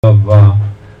of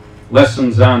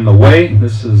lessons on the way.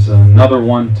 This is another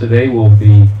one today we'll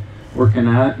be working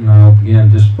at, and I'll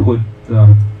again just put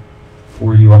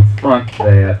for you up front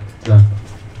that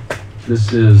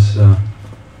this is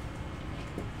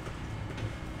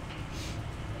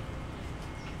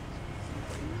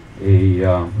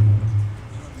a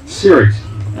series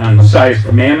on Messiah's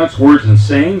commandments, words, and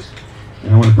sayings.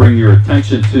 And I want to bring your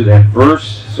attention to that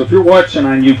verse. So if you're watching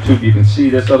on YouTube, you can see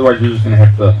this. Otherwise, you're just going to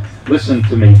have to listen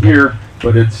to me here.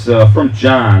 But it's from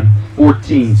John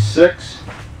 14:6.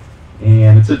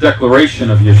 And it's a declaration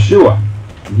of Yeshua.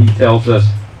 And he tells us,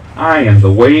 I am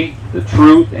the way, the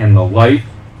truth, and the life.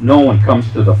 No one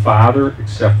comes to the Father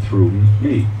except through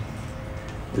me.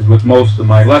 As with most of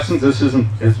my lessons, this isn't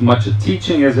as much a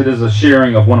teaching as it is a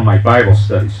sharing of one of my Bible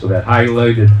studies. So that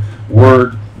highlighted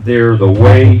word there, the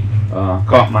way,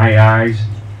 caught my eyes,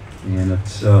 and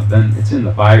it's in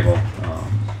the Bible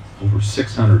over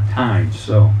 600 times.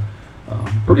 So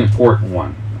pretty important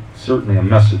one. Certainly a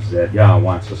message that Yah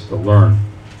wants us to learn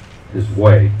His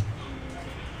way.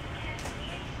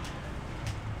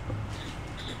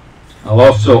 I'll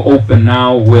also open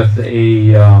now with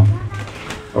a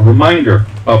reminder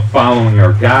of following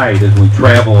our guide as we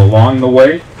travel along the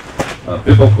way.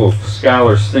 Biblical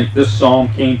scholars think this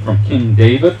psalm came from King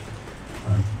David.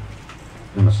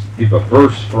 I'm going to give a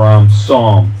verse from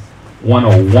Psalm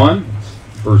 101,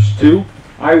 verse 2.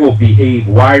 I will behave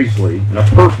wisely in a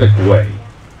perfect way.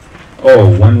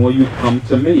 Oh, when will you come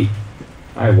to me?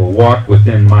 I will walk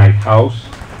within my house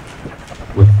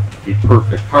with a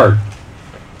perfect heart.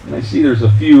 And I see there's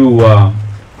a few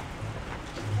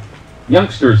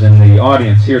youngsters in the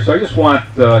audience here, so I just want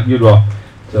you to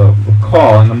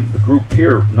recall, and the group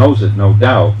here knows it, no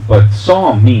doubt, but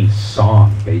psalm means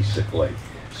song, basically.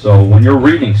 So when you're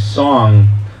reading psalms,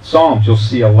 you'll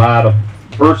see a lot of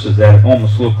verses that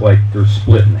almost look like they're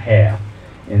split in half.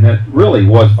 And that really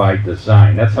was by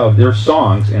design. That's how they're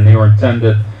songs, and they were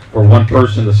intended for one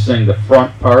person to sing the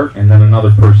front part and then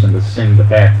another person to sing the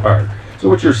back part. So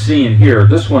what you're seeing here,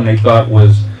 this one they thought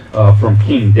was from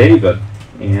King David,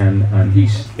 and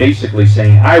he's basically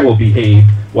saying, I will behave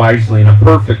wisely in a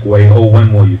perfect way. Oh,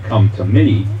 when will you come to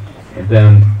me? And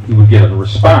then he would get a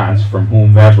response from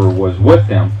whomever was with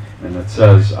him, and it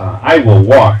says, I will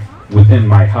walk within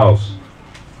my house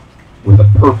with a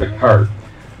perfect heart.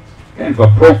 Kind of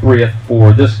appropriate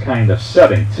for this kind of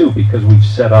setting, too, because we've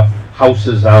set up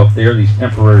houses out there, these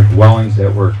temporary dwellings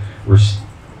that we're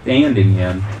standing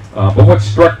in. But what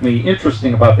struck me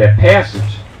interesting about that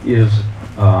passage is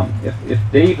if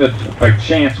David, by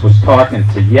chance, was talking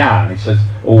to Yah, and he says,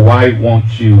 oh, why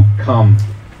won't you come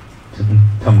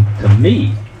to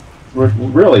me?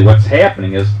 Really what's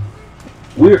happening is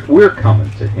we're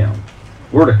coming to him.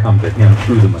 We're to come to him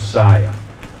through the Messiah.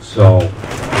 So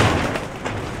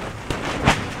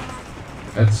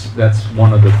that's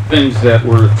one of the things that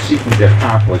we're seeking to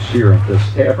accomplish here at this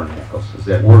tabernacle, is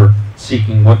that we're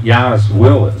seeking what Yah's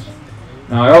will is.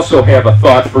 Now I also have a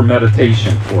thought for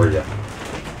meditation for you.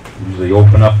 I usually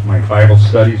open up my Bible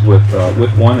studies with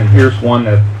one, and here's one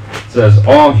that says,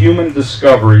 all human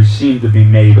discoveries seem to be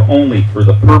made only for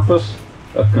the purpose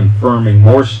of confirming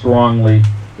more strongly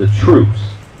the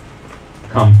truths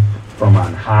come from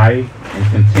on high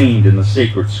and contained in the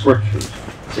sacred scriptures,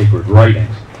 sacred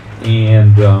writings.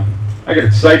 And I got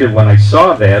excited when I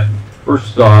saw that.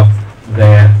 First off,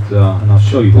 that, and I'll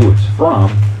show you who it's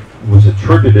from, was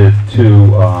attributed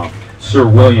to Sir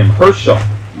William Herschel.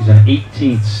 He's an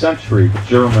 18th century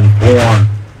German-born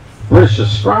British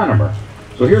astronomer.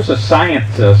 So here's a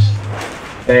scientist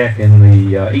back in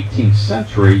the 18th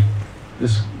century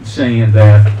just saying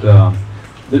that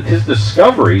his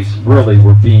discoveries really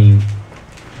were being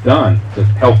done to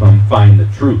help him find the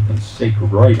truth in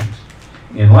sacred writings.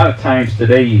 And a lot of times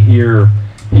today you hear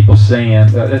people saying, in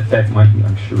fact,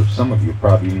 I'm sure some of you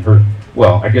probably even heard,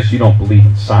 well, I guess you don't believe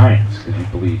in science because you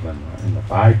believe in the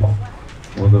Bible.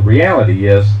 Well, the reality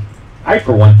is, I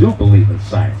for one do believe in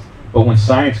science. But when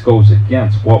science goes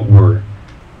against what we're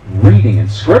reading in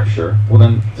Scripture, well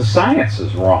then the science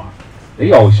is wrong.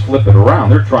 They always flip it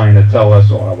around. They're trying to tell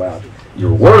us, oh, well,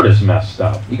 your word is messed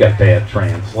up. You got bad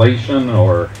translation,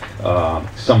 or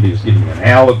somebody was giving you an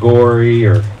allegory,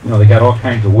 or they got all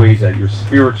kinds of ways that you're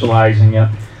spiritualizing it.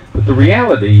 But the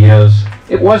reality is,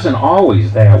 it wasn't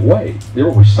always that way. There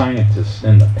were scientists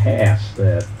in the past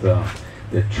that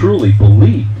truly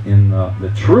believed in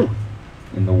the truth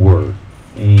in the Word,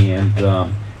 and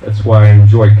that's why I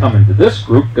enjoy coming to this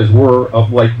group, because we're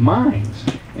of like minds.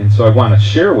 And so I want to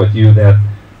share with you that,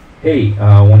 hey,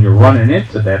 when you're running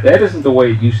into that isn't the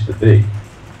way it used to be.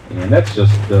 And that's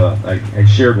just, I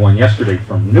shared one yesterday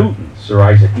from Newton, Sir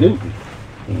Isaac Newton.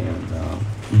 And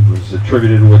he It's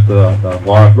attributed with the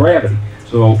law of gravity.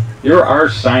 So there are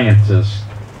scientists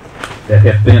that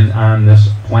have been on this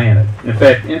planet. In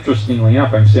fact, interestingly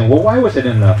enough, I'm saying, well, why was it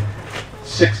in the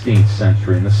 16th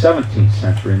century, in the 17th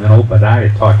century, and then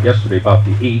Obadiah talked yesterday about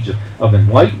the age of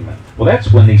enlightenment. Well,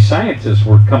 that's when these scientists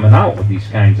were coming out with these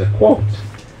kinds of quotes.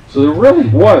 So there really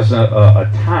was a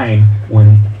time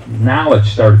when knowledge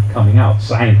started coming out,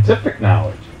 scientific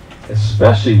knowledge,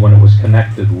 especially when it was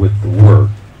connected with the Word.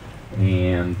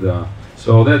 And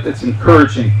so that's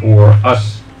encouraging for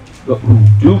us who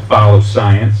do follow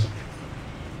science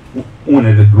when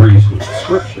it agrees with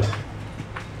Scripture.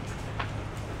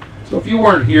 So if you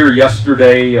weren't here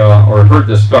yesterday or heard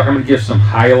this talk, I'm going to give some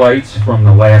highlights from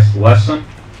the last lesson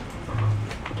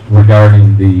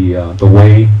regarding the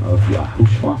way of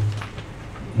Yahushua.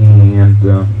 And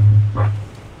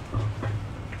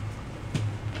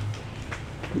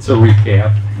it's a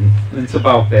recap. And it's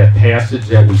about that passage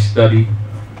that we studied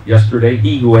yesterday.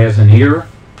 He who has an ear,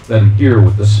 let him hear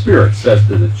what the Spirit says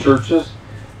to the churches.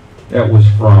 That was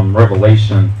from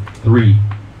Revelation 3,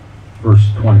 verse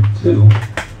 22.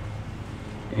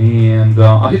 And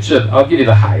I'll give you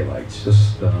the highlights.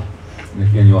 Just and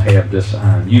again, you'll have this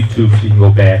on YouTube, so you can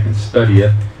go back and study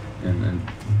it and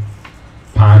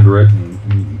ponder it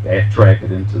and backtrack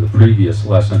it into the previous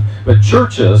lesson. But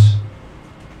churches,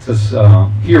 says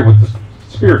here what the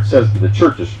Spirit says to the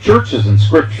churches. Churches in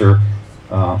Scripture,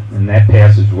 in that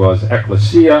passage was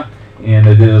ecclesia, and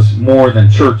it is more than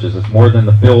churches. It's more than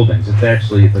the buildings. It's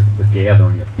actually the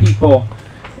gathering of people.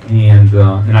 And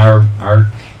in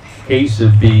our case,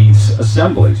 it'd be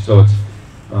assembly. So it's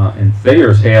and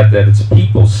Thayer's had that it's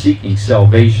people seeking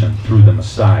salvation through the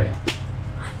Messiah.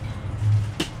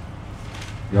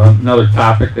 Another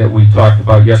topic that we talked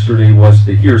about yesterday was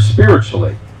to hear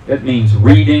spiritually. That means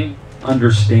reading,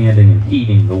 understanding, and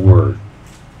heeding the Word.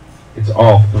 It's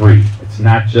all three. It's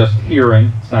not just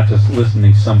hearing. It's not just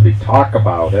listening to somebody talk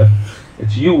about it.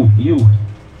 It's you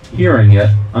hearing it,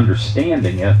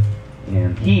 understanding it,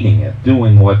 and heeding it,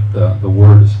 doing what the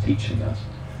Word is teaching us.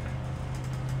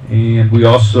 And we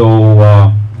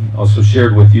also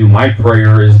shared with you, my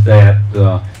prayer is that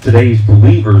today's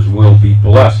believers will be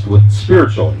blessed with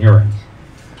spiritual hearing.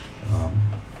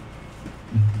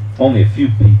 Only a few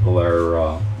people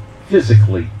are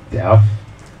physically deaf.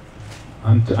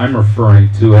 I'm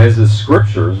referring to, as the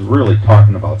Scripture is really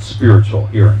talking about spiritual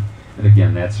hearing. And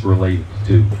again, that's related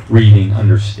to reading,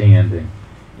 understanding,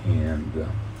 and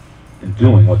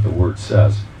doing what the Word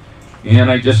says.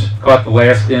 And I just caught the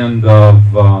last end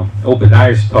of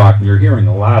Obadiah's talk, and you're hearing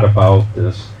a lot about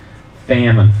this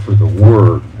famine for the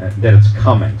Word, that it's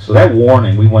coming. So that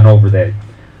warning, we went over that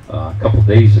a couple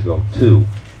days ago too.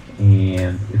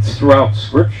 And it's throughout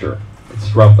Scripture. It's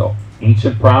throughout the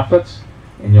ancient prophets,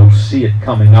 and you'll see it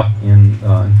coming up in,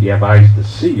 if you have eyes to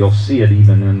see, you'll see it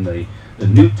even in the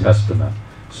New Testament.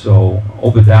 So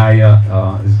Obadiah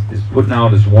is putting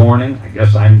out his warning. I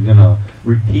guess I'm going to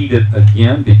repeat it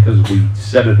again because we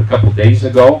said it a couple days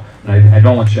ago, and I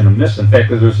don't want you to miss it. In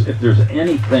fact, if there's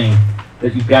anything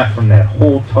that you got from that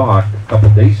whole talk a couple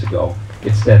days ago,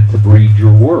 it's that to read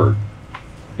your Word.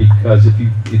 Because if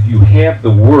you have the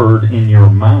Word in your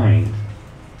mind,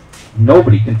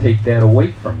 nobody can take that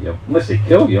away from you unless they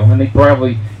kill you. And they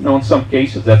probably, in some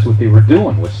cases, that's what they were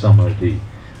doing with some of the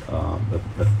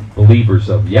believers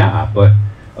of Yah. But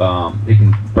they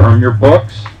can burn your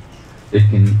books. They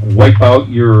can wipe out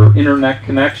your internet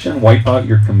connection, wipe out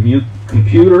your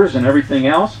computers and everything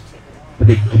else. But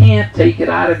they can't take it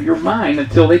out of your mind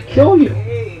until they kill you.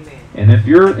 And if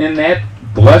you're in that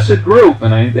blessed group,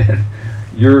 and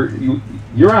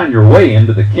you're on your way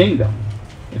into the kingdom.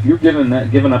 If you're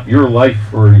giving up your life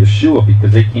for Yeshua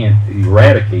because they can't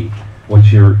eradicate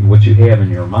what you have in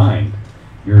your mind,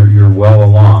 you're well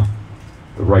along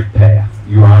the right path.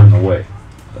 You're on the way.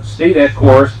 So stay that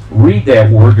course. Read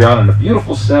that Word. You're out in a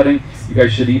beautiful setting. You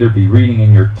guys should either be reading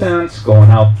in your tents, going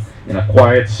out in a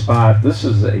quiet spot. This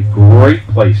is a great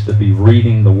place to be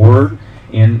reading the Word.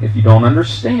 And if you don't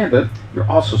understand it, you're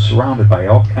also surrounded by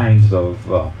all kinds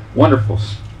of wonderful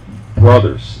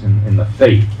brothers in the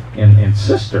faith and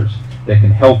sisters that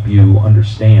can help you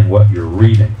understand what you're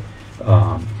reading.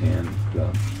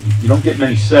 You don't get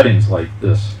many settings like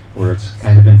this where it's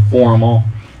kind of informal.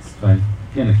 So I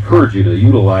can encourage you to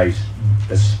utilize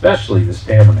especially this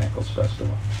Tabernacles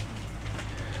Festival.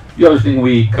 The other thing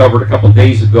we covered a couple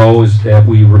days ago is that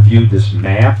we reviewed this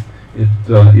map. It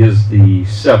is the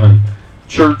 7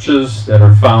 churches that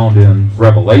are found in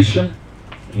Revelation,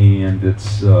 and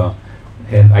it's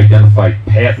had identified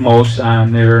Patmos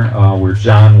on there where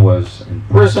John was in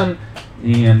prison,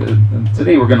 and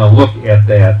today we're going to look at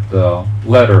that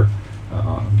letter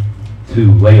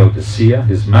to Laodicea,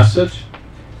 his message.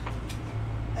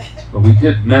 But we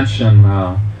did mention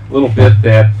a little bit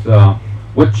that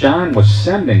what John was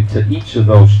sending to each of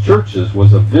those churches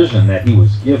was a vision that he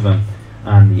was given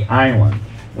on the island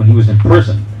when he was in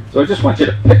prison. So I just want you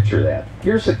to picture that.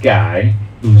 Here's a guy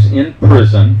who's in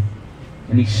prison,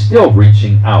 and he's still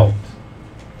reaching out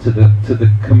to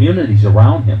the communities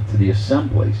around him, to the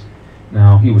assemblies.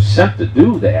 Now, he was sent to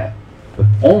do that, but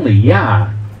only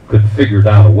Yah could figure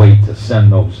out a way to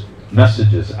send those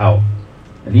messages out.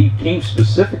 And he came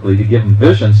specifically to give them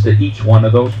visions to each one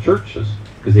of those churches,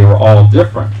 because they were all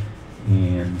different.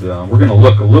 And we're going to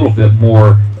look a little bit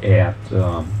more at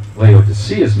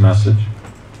Laodicea's message.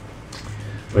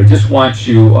 But I just want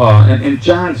you, and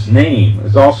John's name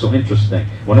is also interesting.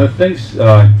 One of the things, you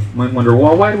might wonder,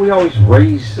 well, why do we always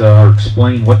raise or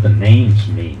explain what the names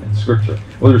mean in Scripture?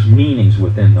 Well, there's meanings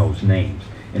within those names.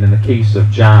 And in the case of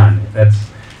John, that's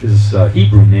his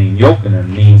Hebrew name, Yochanan,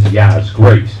 means Yah's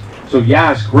grace. So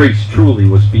Yah's grace truly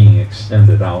was being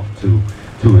extended out to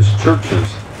his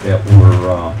churches that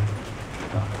were,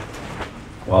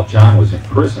 while John was in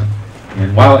prison.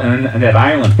 And that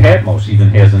island, Patmos, even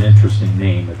has an interesting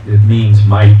name. It means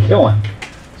my killing.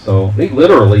 So they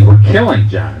literally were killing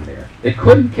John there. They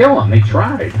couldn't kill him. They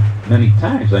tried many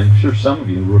times. I'm sure some of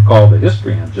you recall the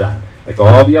history on John. Like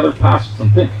all the other apostles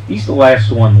and things, he's the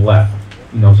last one left.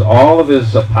 He knows all of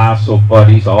his apostle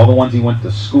buddies, all the ones he went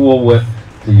to school with,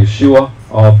 to Yeshua,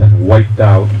 all have been wiped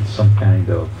out in some kind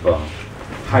of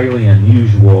highly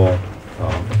unusual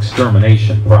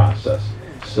extermination process.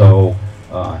 So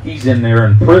he's in there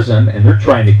in prison, and they're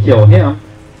trying to kill him.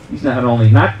 He's not only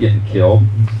not getting killed,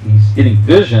 he's getting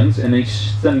visions, and he's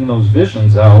sending those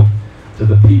visions out to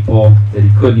the people that he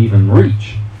couldn't even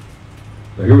reach.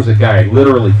 So here was a guy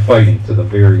literally fighting to the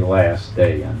very last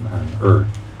day on earth.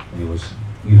 He was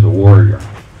a warrior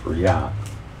for Yah.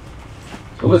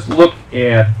 So let's look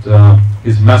at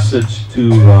his message to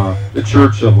the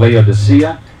church of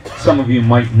Laodicea. Some of you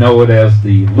might know it as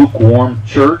the lukewarm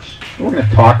church. We're going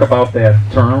to talk about that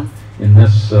term in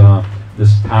this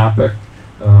topic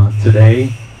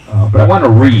today. But I want to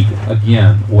read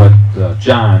again what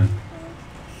John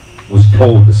was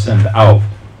told to send out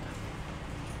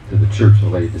to the church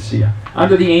of Laodicea.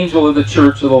 Unto the angel of the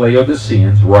church of the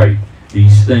Laodiceans write,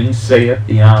 These things saith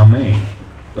the Amen,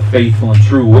 the faithful and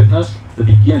true witness, the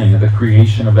beginning of the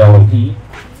creation of Elohim.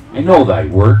 I know thy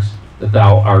works, that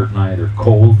thou art neither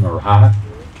cold nor hot.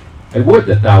 I would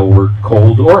that thou wert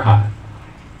cold or hot.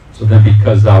 So then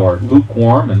because thou art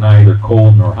lukewarm and neither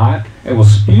cold nor hot, I will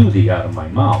spew thee out of my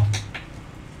mouth.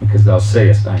 Because thou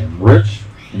sayest, I am rich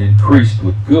and increased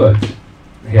with goods,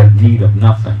 I have need of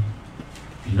nothing.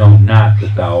 Know not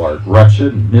that thou art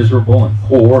wretched and miserable and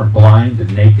poor and blind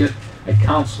and naked. I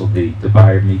counsel thee to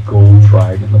buy of me gold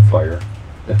tried in the fire,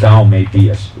 that thou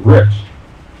mayest be rich,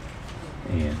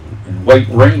 and white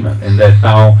raiment, and that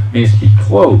thou mayest be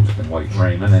clothed in white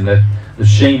raiment, and that the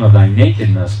shame of thy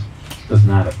nakedness does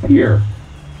not appear.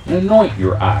 And anoint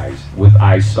your eyes with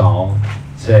eye salve,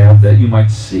 that you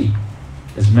might see.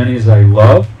 As many as I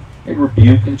love, I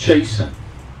rebuke and chasten.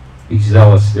 Be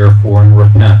zealous therefore and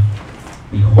repent.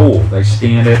 Behold, I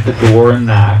stand at the door and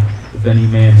knock. If any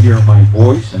man hear my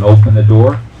voice and open the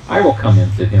door, I will come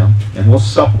into him and will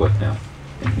sup with him,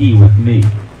 and he with me.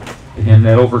 To him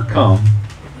that overcome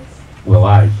will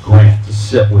I grant to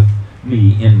sit with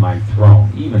me in my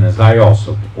throne, even as I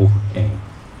also overcame,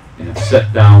 and am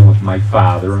set down with my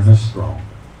Father in his throne.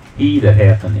 He that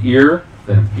hath an ear,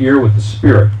 let him hear what the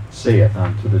Spirit saith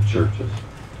unto the churches.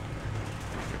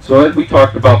 So we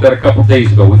talked about that a couple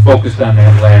days ago. We focused on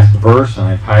that last verse, and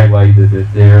I've highlighted it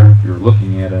there. If you're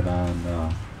looking at it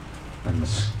on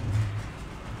this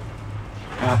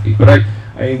copy. But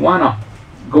I want to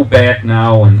go back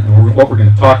now, and what we're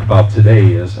going to talk about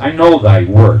today is, I know thy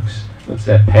works. That's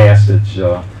that passage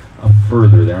up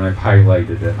further there, and I've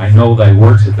highlighted it. I know thy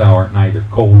works, that thou art neither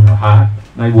cold nor hot,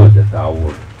 and I would that thou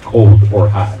wert cold or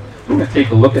hot. So we're going to take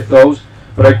a look at those,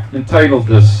 but I entitled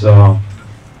this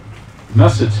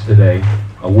message today,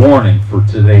 A Warning for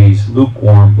Today's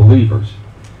Lukewarm Believers.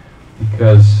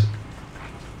 Because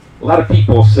a lot of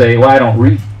people say, well, I don't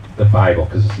read the Bible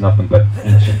because it's nothing but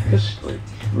ancient history.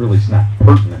 It really is not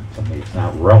pertinent to me. It's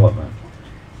not relevant.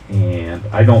 And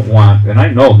I don't want, and I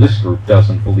know this group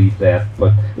doesn't believe that,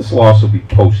 but this will also be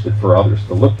posted for others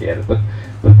to look at it. But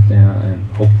and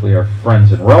hopefully our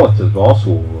friends and relatives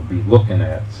also will be looking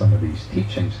at some of these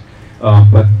teachings.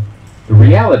 But the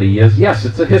reality is, yes,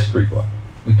 it's a history book.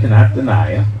 We cannot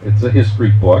deny it. It's a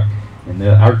history book, and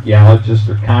the archaeologists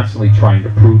are constantly trying to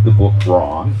prove the book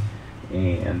wrong,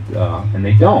 and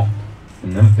they don't.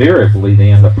 And invariably,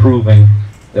 they end up proving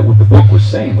that what the book was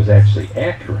saying was actually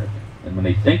accurate. And when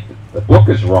they think that the book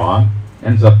is wrong,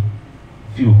 ends up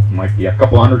might be a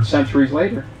couple hundred centuries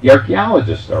later, the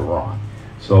archaeologists are wrong.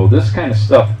 So this kind of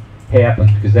stuff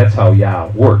happens because that's how Yah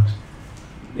works.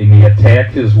 They may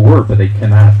attack his word, but they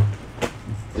cannot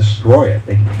destroy it.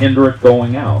 They can hinder it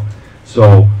going out.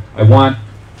 So I want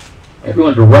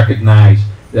everyone to recognize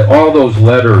that all those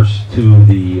letters to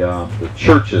the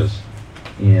churches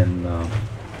in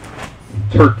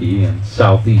Turkey and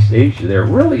Southeast Asia there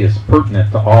really is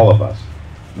pertinent to all of us.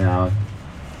 Now,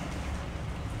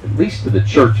 at least to the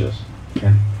churches,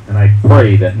 and I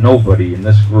pray that nobody in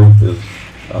this group is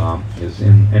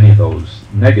in any of those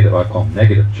negative, I call them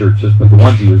negative churches, but the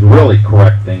ones he was really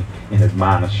correcting and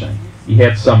admonishing. He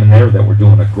had some in there that were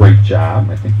doing a great job.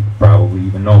 I think you probably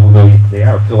even know who they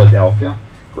are. Philadelphia,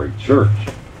 great church.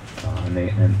 And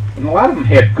a lot of them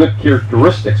had good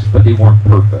characteristics, but they weren't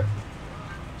perfect.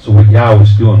 So what Yah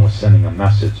was doing was sending a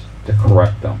message to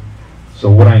correct them.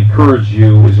 So what I encourage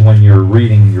you is when you're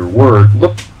reading your word,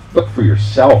 look for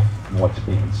yourself in what's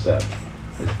being said.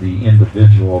 Is the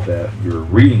individual that you're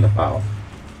reading about,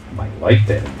 am I like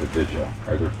that individual?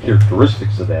 Are there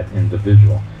characteristics of that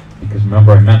individual? Because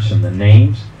remember I mentioned the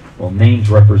names. Well, names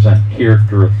represent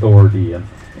character, authority, and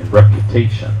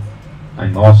reputation.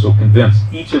 I'm also convinced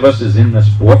each of us is in this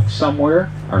book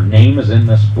somewhere. Our name is in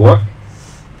this book.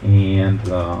 And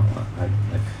I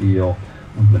feel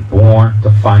we've been born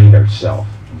to find ourselves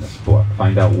in this book.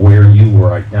 Find out where you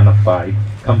were identified.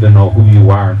 Come to know who you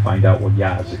are and find out what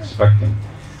Yah is expecting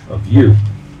of you.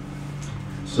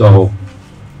 So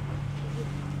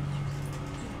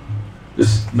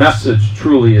this message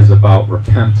truly is about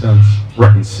repentance,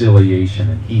 reconciliation,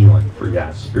 and healing for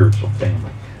Yah's spiritual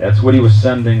family. That's what he was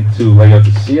sending to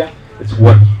Laodicea. It's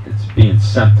what it's being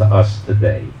sent to us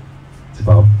today. It's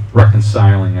about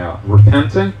reconciling out,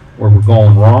 repenting where we're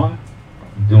going wrong,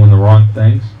 doing the wrong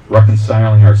things,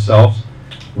 reconciling ourselves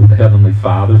with the Heavenly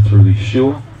Father through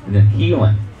Yeshua, and then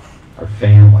healing our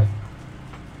family.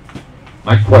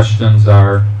 My questions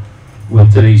are, will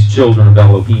today's children of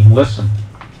Elohim listen?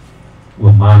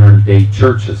 Will modern day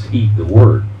churches heed the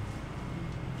word?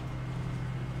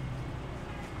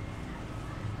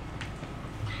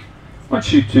 I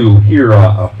want you to hear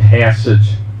a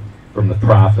passage from the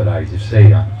prophet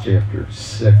Isaiah, chapter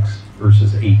 6,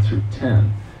 verses 8 through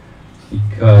 10,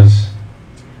 because,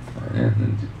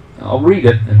 and I'll read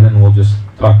it and then we'll just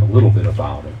talk a little bit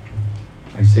about it.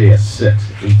 Isaiah 6,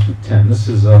 8 through 10. This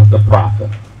is the prophet.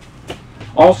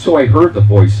 Also I heard the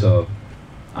voice of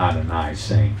Adonai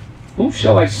saying, whom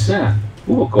shall I send?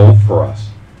 Who will go for us?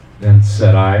 Then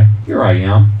said I, here I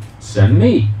am, send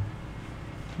me.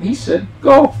 He said,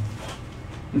 go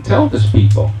and tell this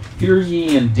people, hear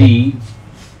ye indeed,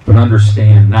 but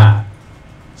understand not.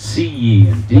 See ye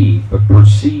indeed, but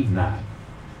perceive not.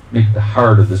 Make the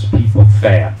heart of this people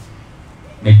fat.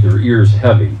 Make their ears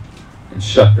heavy, and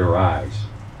shut their eyes.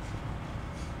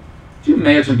 Do you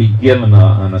imagine being given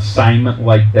an assignment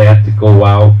like that to go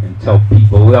out and tell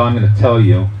people, well, I'm going to tell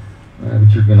you, but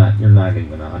you're not even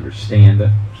going to understand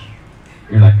it.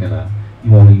 You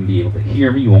won't even be able to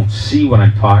hear me. You won't see what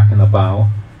I'm talking about.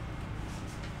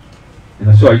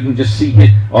 And so you can just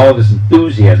see all of his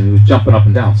enthusiasm. He was jumping up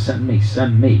and down. Send me,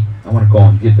 send me. I want to go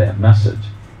and give that message.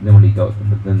 And then when he goes,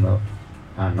 then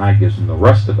Adonai gives him the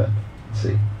rest of it.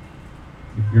 See,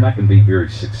 you're not going to be very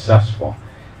successful.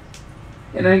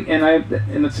 And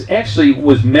it actually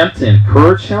was meant to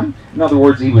encourage him. In other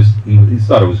words, he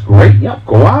thought it was great. Yeah,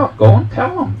 go out, go and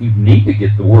tell them. You need to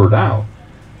get the word out,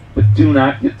 but do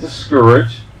not get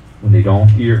discouraged when they don't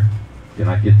hear. Do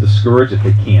not get discouraged if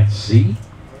they can't see.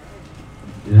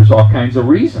 There's all kinds of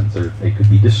reasons. They could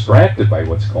be distracted by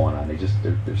what's going on.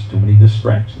 There's too many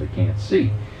distractions. They can't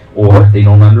see, or they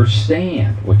don't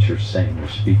understand what you're saying. You're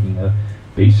speaking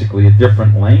basically a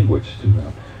different language to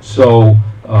them. So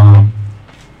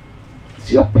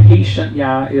see how patient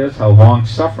Yah is, how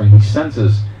long-suffering. He sends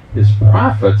his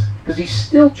prophets because he's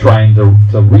still trying to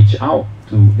reach out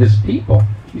to his people.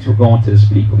 These were going to his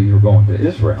people. These were going to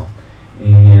Israel,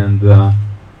 and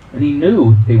he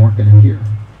knew they weren't going to hear.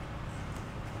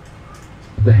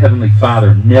 The Heavenly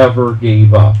Father never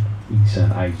gave up. He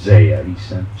sent Isaiah. He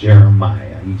sent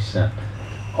Jeremiah. He sent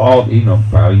all,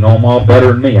 probably know them all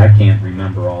better than me. I can't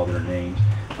remember all their names.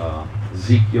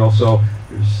 Ezekiel. So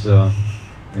there's,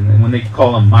 and when they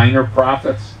call them minor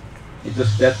prophets,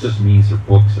 that just means their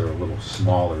books are a little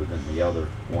smaller than the other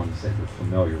ones that you're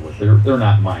familiar with. They're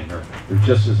not minor. They're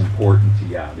just as important to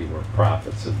Yah. They were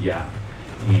prophets of Yah.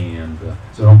 And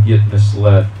so don't get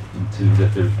misled into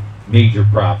that there's major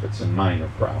prophets and minor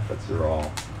prophets. They're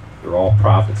all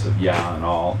prophets of Yah and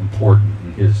all important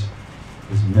in his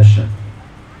mission.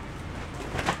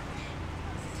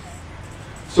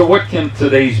 So what can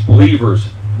today's believers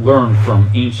learn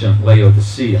from ancient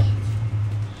Laodicea?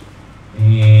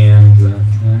 And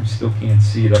I still can't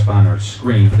see it up on our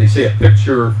screen, but they say a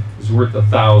picture is worth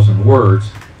 1,000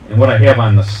 words. And what I have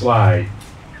on the slide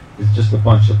is just a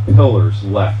bunch of pillars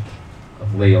left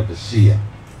of Laodicea.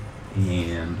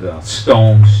 And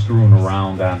stones strewn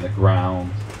around on the ground.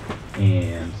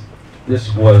 And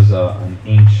this was an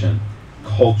ancient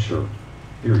culture,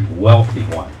 very wealthy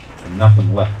one, and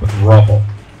nothing left but rubble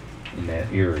in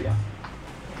that area.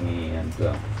 And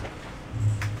I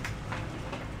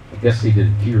guess they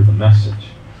didn't hear the message.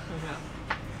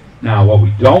 Now, what we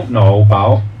don't know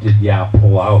about, did Yah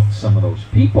pull out some of those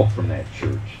people from that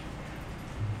church?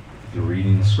 If you're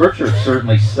reading the scripture, it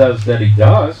certainly says that he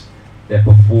does, that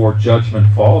before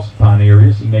judgment falls upon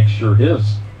areas, he makes sure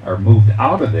his are moved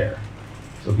out of there.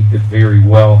 So he could very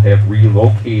well have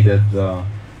relocated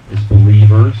his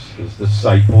believers, his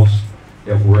disciples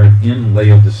that were in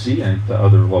Laodicea into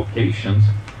other locations.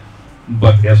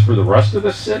 But as for the rest of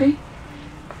the city,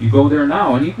 you go there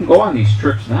now, and you can go on these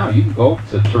trips now. You can go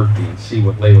to Turkey and see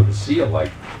what Laodicea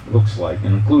looks like,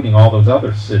 and including all those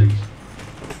other cities.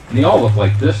 And they all look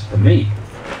like this to me.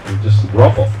 They're just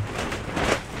rubble.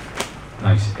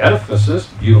 Nice edifices,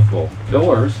 beautiful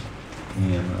pillars,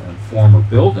 and former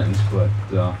buildings, but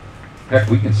heck,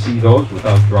 we can see those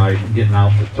without getting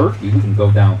out to Turkey. We can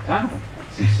go downtown,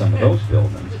 see some of those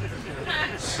buildings.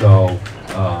 So,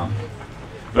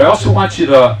 but I also want you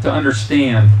to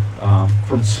understand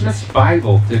from Smith's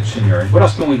Bible Dictionary, what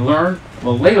else can we learn?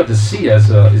 Well, Laodicea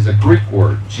is a Greek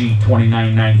word,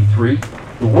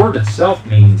 G2993. The word itself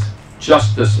means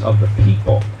justice of the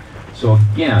people. So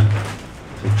again,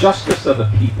 the justice of the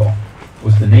people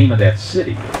was the name of that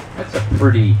city. That's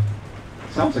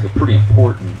sounds like a pretty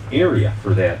important area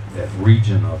for that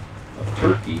region of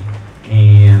Turkey.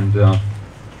 And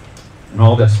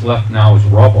all that's left now is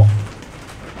rubble.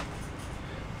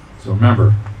 So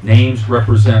remember, names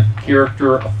represent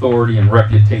character, authority, and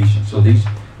reputation. So these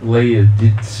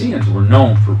Laodiceans were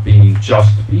known for being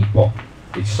just people.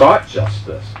 They sought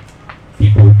justice.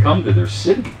 People would come to their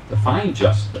city to find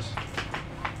justice.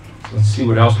 So let's see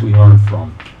what else we learned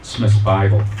from Smith's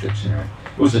Bible Dictionary.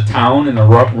 It was a town in the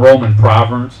Roman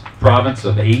province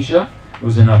of Asia. It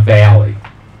was in a valley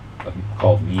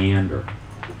called Meander.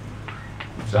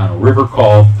 It was on a river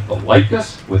called the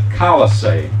Lycus with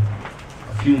Colossae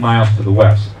a few miles to the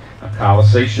west. Now,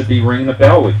 Colossae should be ringing a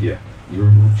bell with you.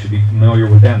 You should be familiar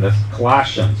with them. That's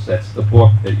Colossians. That's the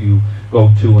book that you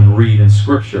go to and read in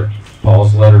Scripture,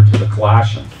 Paul's letter to the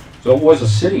Colossians. So it was a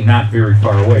city not very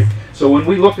far away. So when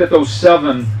we looked at those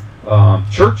 7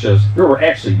 churches, there were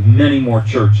actually many more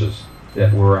churches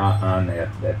that were on that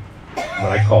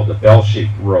what I call the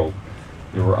bell-shaped road.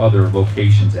 There were other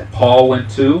locations that Paul went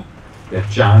to, that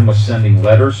John was sending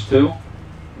letters to,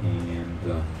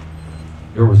 and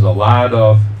there was a lot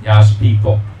of Yah's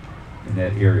people in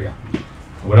that area.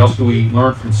 What else do we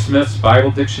learn from Smith's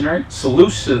Bible Dictionary?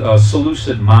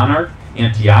 Seleucid monarch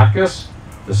Antiochus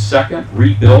II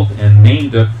rebuilt and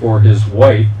named it for his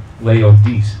wife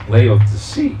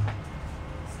Laodicea.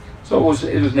 So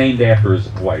it was named after his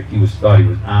wife. He thought he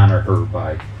would honor her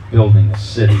by building a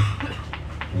city.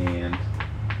 And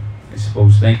I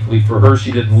suppose thankfully for her,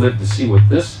 she didn't live to see what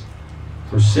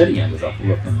her city ended up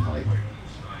looking like.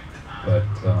 But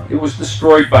it was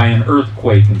destroyed by an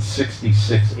earthquake in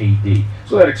 66 AD.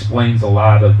 So that explains a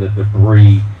lot of the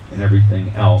debris and everything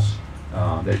else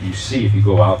that you see if you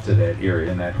go out to that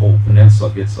area. And that whole peninsula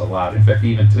gets a lot. In fact,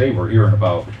 even today we're hearing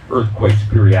about earthquakes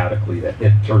periodically that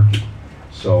hit Turkey.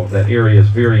 So that area is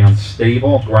very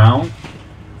unstable ground.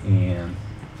 And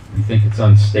we think it's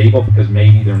unstable because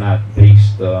maybe they're not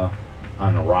based on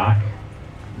a rock.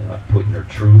 They're not putting their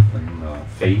truth and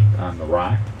faith on the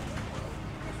rock.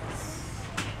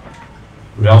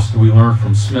 What else do we learn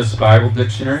from Smith's Bible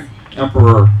Dictionary?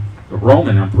 The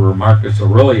Roman Emperor Marcus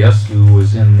Aurelius, who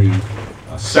was in the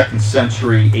 2nd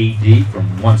century AD from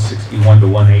 161 to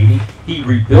 180, he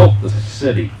rebuilt the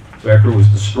city. So after it was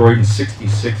destroyed in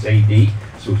 66 AD,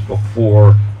 so it was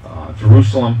before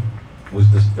Jerusalem was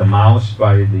demolished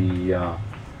by the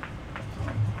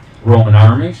Roman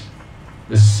armies,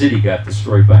 this city got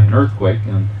destroyed by an earthquake,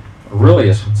 and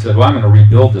Aurelius said, well, I'm going to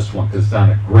rebuild this one because it's on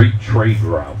a great trade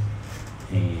route.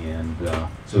 And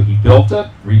so he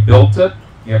rebuilt it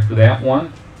after that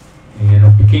one, and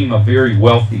it became a very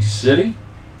wealthy city,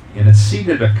 and it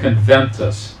seated a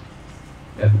conventus.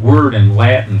 That word in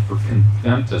Latin for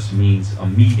conventus means a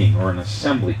meeting or an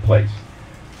assembly place.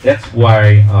 That's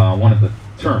why one of the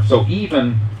terms. So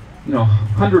even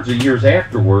hundreds of years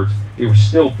afterwards, they were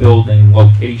still building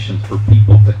locations for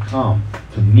people to come,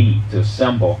 to meet, to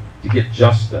assemble, to get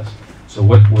justice. So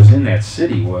what was in that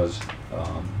city was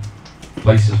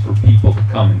places for people to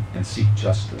come and seek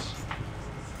justice.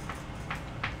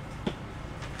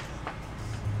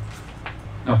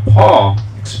 Now Paul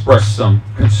expressed some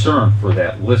concern for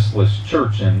that listless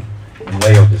church in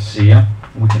Laodicea.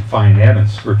 We can find that in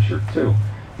Scripture too.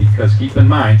 Because keep in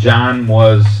mind, John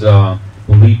was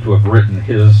believed to have written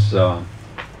his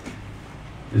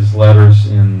letters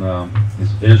in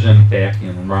his vision back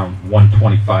in around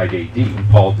 125 AD. And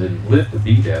Paul didn't live to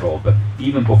be that old. But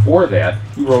even before that,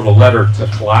 he wrote a letter to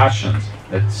Colossians,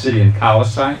 that city in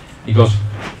Colossae. He goes,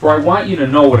 "For I want you to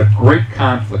know what a great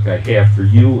conflict I have for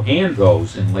you and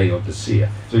those in Laodicea."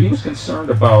 So he was concerned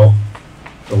about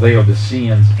the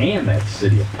Laodiceans and that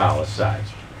city of Colossae.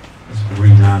 Let's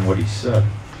read on what he said.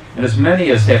 "And as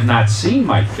many as have not seen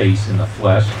my face in the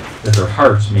flesh, that their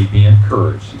hearts may be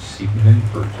encouraged." He's seeking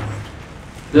encouragement.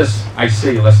 "This I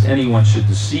say, lest anyone should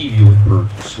deceive you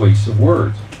with persuasive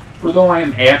words. For though I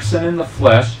am absent in the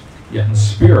flesh, yet in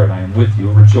spirit I am with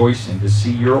you, rejoicing to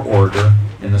see your order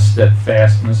in the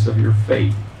steadfastness of your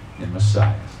faith in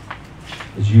Messiah.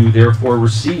 As you therefore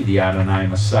receive the Adonai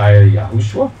Messiah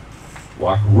Yahushua,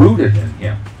 walk rooted in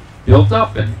him, built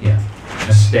up in him, and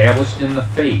established in the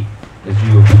faith as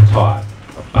you have been taught,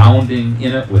 abounding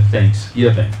in it with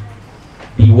thanksgiving.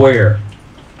 Beware,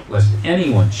 lest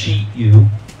anyone cheat you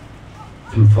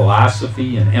through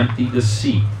philosophy and empty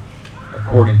deceit,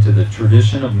 according to the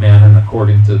tradition of men and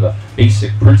according to the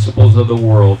basic principles of the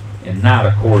world, and not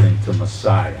according to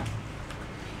Messiah."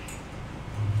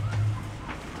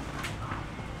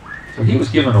 So he was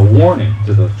given a warning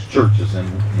to the churches in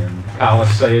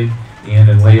Colossae and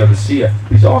in Laodicea.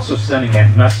 He's also sending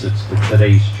that message to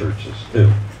today's churches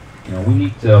too. You know, we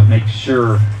need to make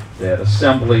sure that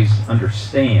assemblies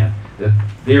understand that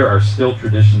there are still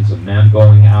traditions of men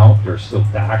going out. There are still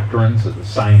doctrines of the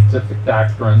scientific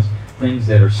doctrines, things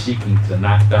that are seeking to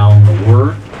knock down the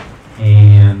word.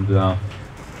 And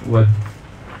what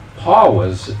Paul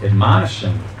was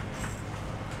admonishing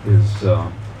his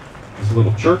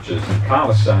little churches in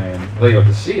Colossae and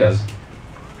Laodicea is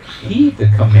heed the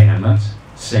commandments,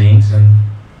 sayings, and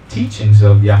teachings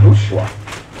of Yahushua,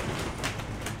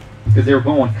 because they were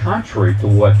going contrary to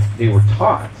what they were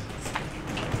taught.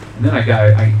 And then I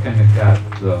kind of got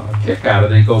a kick out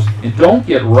of it. He goes, "And don't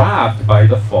get robbed by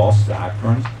the false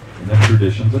doctrines and the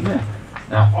traditions of men."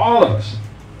 Now, all of us,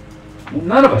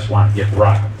 none of us want to get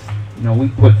robbed. You know, we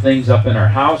put things up in our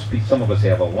house. Some of us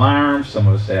have alarms. Some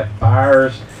of us have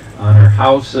bars on our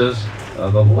houses.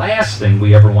 The last thing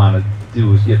we ever want to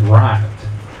do is get robbed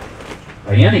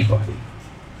by anybody.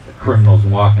 The criminals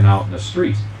walking out in the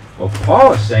streets. Well,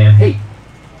 Paul is saying, hey,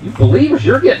 you believers,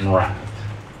 you're getting robbed.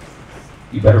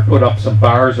 You better put up some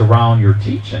bars around your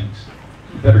teachings.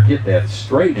 You better get that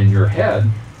straight in your head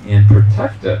and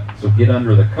protect it. So get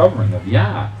under the covering of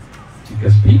Yah,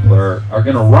 because people are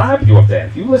going to rob you of that.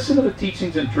 If you listen to the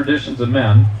teachings and traditions of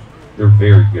men, they're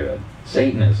very good.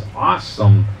 Satan is an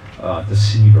awesome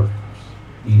deceiver.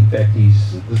 In fact,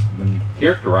 he's been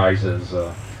characterized as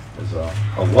a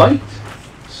light.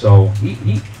 So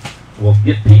he will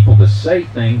get people to say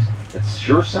things that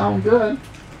sure sound good.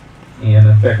 And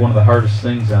in fact, one of the hardest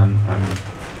things on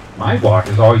my walk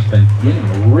has always been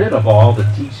getting rid of all the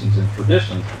teachings and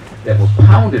traditions that was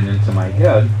pounded into my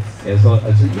head as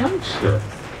a youngster.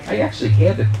 I actually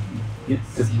had to get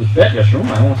to the Bedrash room.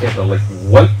 I almost had to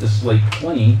wipe the slate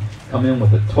clean, come in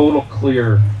with a total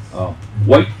clear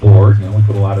whiteboard. You know, we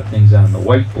put a lot of things on the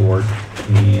whiteboard,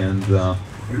 and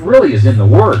it really is in the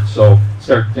Word. So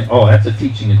start thinking, oh, that's a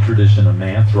teaching and tradition of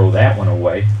man. Throw that one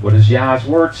away. What does Yah's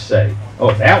Word say?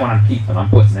 Oh, that one I'm keeping. I'm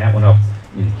putting that one up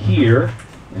in here,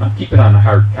 and I'm keeping on a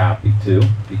hard copy too,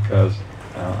 because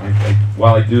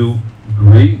while I do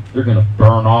agree they're going to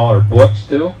burn all our books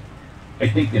too, I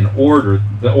think the order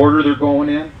they're going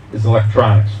in is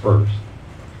electronics first,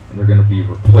 and they're going to be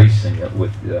replacing it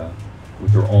with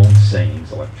their own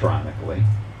sayings electronically.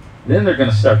 Then they're going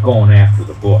to start going after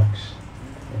the books.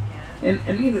 And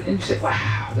you say,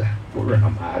 wow, we're in a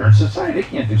modern society. They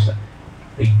can't do something.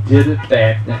 They did it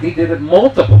back then. They did it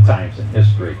multiple times in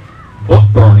history. Book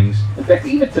burnings. In fact,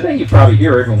 even today, you probably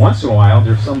hear every once in a while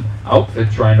there's some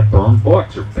outfit trying to burn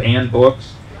books or ban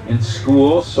books in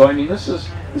schools. So I mean, this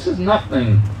is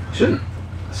nothing. Shouldn't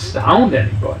astound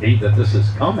anybody that this is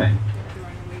coming.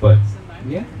 But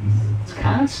yeah, it's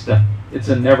constant. It's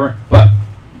a never. But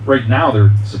right now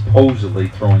they're supposedly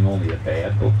throwing only the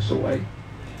bad books away.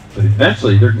 But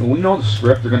eventually, we know the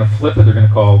script. They're going to flip it. They're going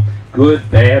to call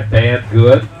good, bad, bad,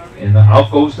 good. And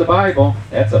out goes the Bible.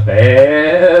 That's a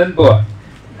bad book.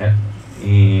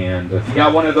 And if you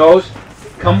got one of those,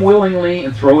 come willingly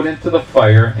and throw it into the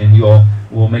fire, and you'll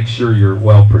we'll make sure you're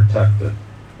well protected.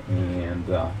 And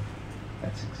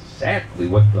that's exactly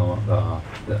what the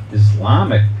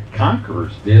Islamic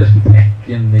conquerors did back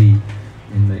in the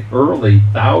early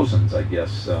thousands, I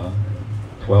guess,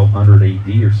 1200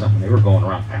 AD or something. They were going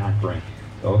around conquering.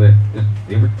 So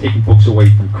they were taking books away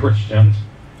from Christians.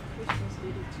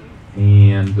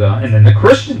 And then the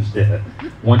Christians did it.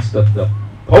 Once the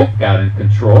Pope got in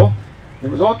control, there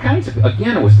was all kinds of,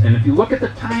 again, it was, and if you look at the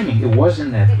timing, it was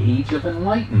in that age of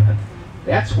enlightenment.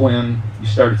 That's when you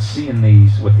started seeing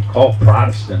these, what they call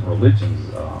Protestant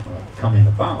religions coming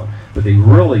about. But they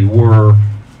really were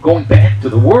going back to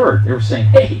the Word. They were saying,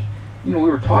 hey, we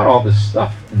were taught all this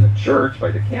stuff in the church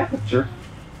by the Catholic Church.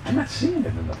 I'm not seeing it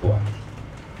in the book.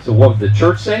 So what would the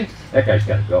church say? That guy's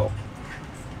got to go.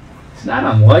 It's not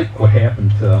unlike what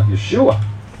happened to Yeshua.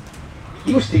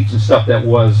 He was teaching stuff that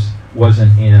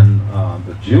wasn't in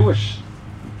the Jewish,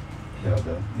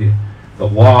 the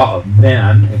law of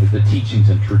men. It was the teachings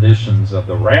and traditions of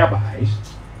the rabbis.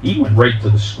 He went right to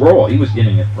the scroll. He was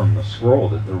getting it from the scroll,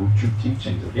 the true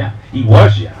teachings of Yah. He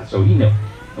was Yah, so he knew.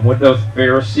 And what those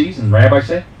Pharisees and rabbis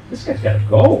said, this guy's got to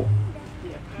go.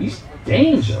 He's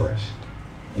dangerous.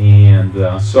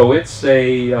 And so it's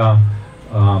a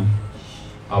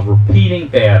repeating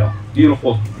battle.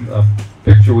 Beautiful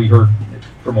picture we heard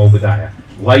from Obadiah.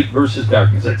 Light versus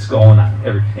darkness. It's going on.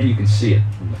 And you can see it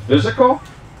in the physical,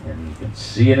 and you can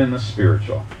see it in the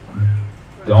spiritual.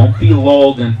 Don't be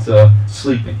lulled into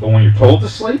sleeping. But when you're told to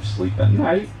sleep, sleep at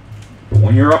night. But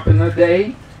when you're up in the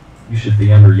day, you should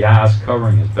be under Yah's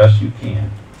covering as best you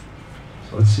can.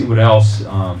 So let's see what else.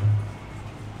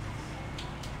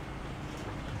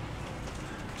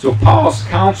 So Paul's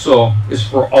counsel is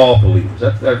for all believers.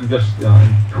 I'm just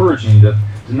encouraging you to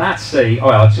not say, oh,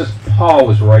 well, it's just Paul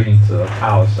was writing to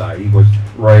Colossae. He was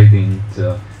writing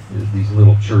to these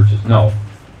little churches. No.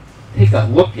 Take a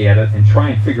look at it and try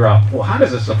and figure out, well, how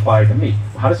does this apply to me?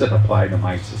 How does it apply to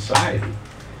my society?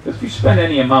 Because if you spend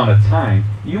any amount of time,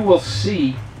 you will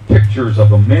see pictures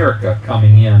of America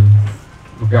coming in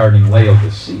regarding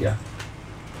Laodicea.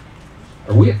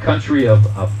 Are we a country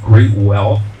of great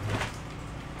wealth?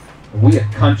 Are we a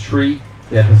country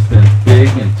that has been big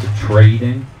into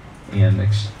trading and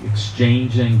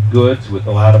exchanging goods with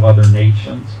a lot of other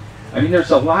nations? I mean,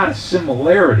 there's a lot of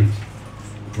similarities.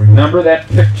 Remember that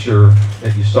picture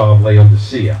that you saw of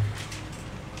Laodicea?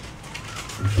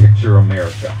 Picture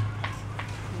America.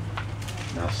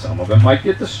 Now, some of them might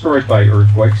get destroyed by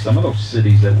earthquakes. Some of those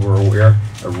cities that we're aware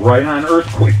are right on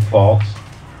earthquake faults.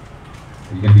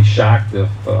 Are you going to be shocked if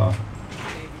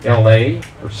L.A.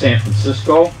 or San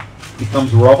Francisco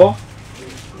becomes rubble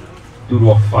due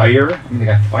to a fire? I mean, they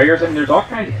got fires. I mean, there's all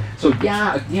kinds of... So,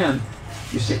 yeah, again,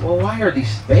 you say, well, why are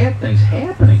these bad things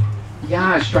happening?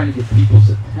 Yah is trying to get people's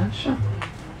attention.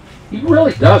 He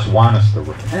really does want us to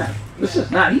repent. This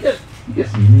is not, he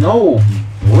gets no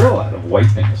thrill out of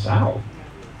wiping us out.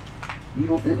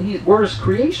 We're his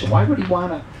creation. Why would he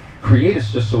want to create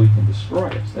us just so he can destroy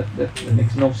us? That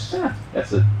makes no sense.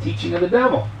 That's a teaching of the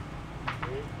devil.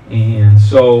 And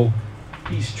so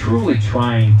he's truly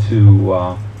trying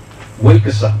to wake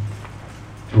us up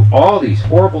through all these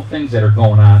horrible things that are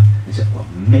going on. He said, well,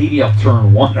 maybe I'll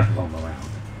turn one of them around.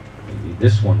 Maybe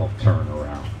this one will turn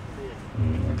around.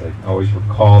 And I always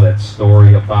recall that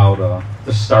story about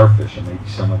the starfish, and maybe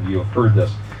some of you have heard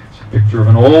this. It's a picture of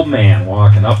an old man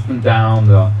walking up and down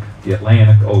the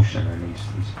Atlantic Ocean, and he's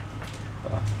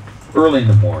early in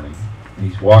the morning, and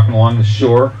he's walking along the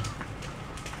shore,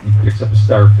 and he picks up a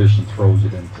starfish and throws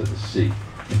it into the sea.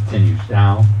 Continues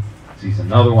down, sees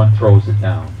another one, throws it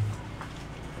down.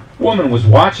 A woman was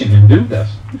watching him do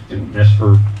this. He was doing this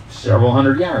for several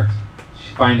hundred yards.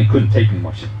 She finally couldn't take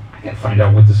anymore. She said, I got to find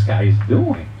out what this guy is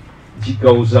doing. And she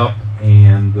goes up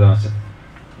and said,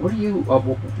 what are you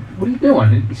doing?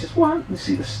 And he says, well, you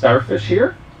see the starfish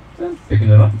here? Then picking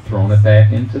it up and throwing it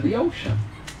back into the ocean.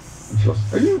 And she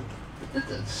goes, are you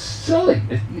silly?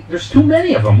 There's too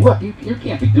many of them. Look, you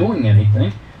can't be doing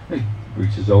anything. And he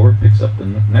reaches over, picks up the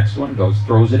next one, goes,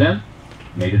 throws it in.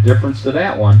 Made a difference to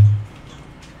that one.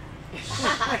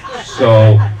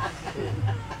 So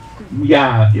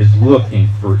Yah is looking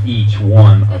for each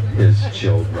one of his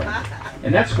children.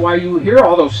 And that's why you hear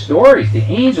all those stories. The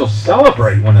angels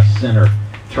celebrate when a sinner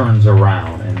turns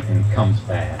around and comes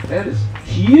back. That is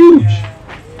huge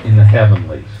in the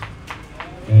heavenlies.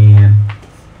 And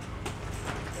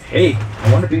hey,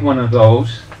 I want to be one of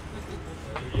those.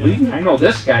 Believe me, I know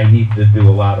this guy needs to do a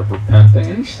lot of repenting,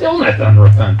 and he's still not done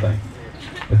repenting.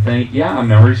 But thank Yah.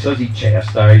 Remember, he says he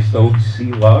chastised those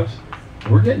he loves.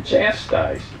 We're getting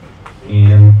chastised.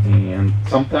 And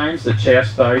sometimes the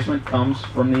chastisement comes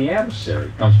from the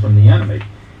adversary, comes from the enemy.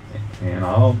 And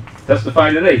I'll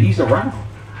testify today, he's around.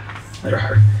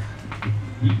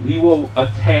 He will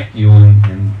attack you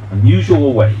in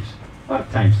unusual ways, a lot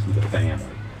of times through the family.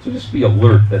 So just be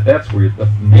alert that that's where the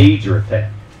major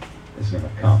attack is going to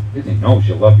come. Because he knows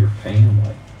you love your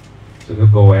family. So he'll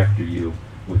go after you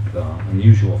with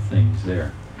unusual things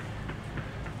there.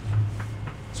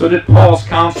 So did Paul's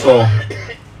counsel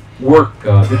work?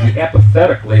 Did the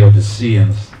apathetic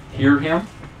Laodiceans hear him?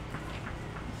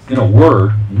 In a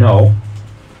word, no.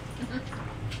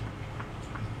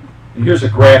 And here's a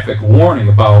graphic warning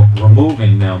about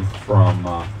removing them from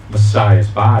Messiah's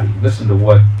body. Listen to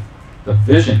what the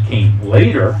vision came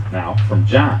later now from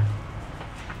John.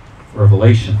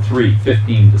 Revelation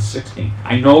 3:15-16.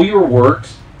 I know your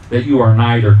works, that you are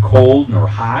neither cold nor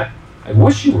hot. I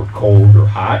wish you were cold or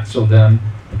hot, so then,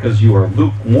 because you are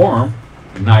lukewarm,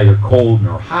 neither cold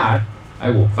nor hot, I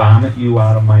will vomit you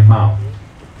out of my mouth.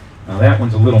 Now that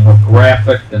one's a little more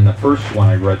graphic than the first one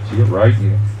I read to you, right?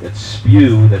 It's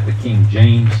spew that the King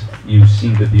James used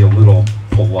seemed to be a little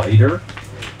politer,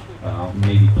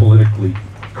 maybe politically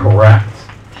correct,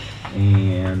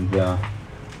 and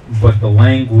but the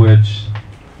language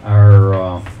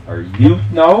our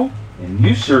youth know, and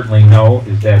you certainly know,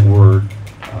 is that word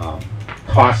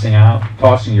tossing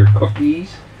your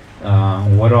cookies,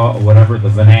 whatever the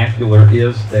vernacular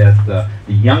is that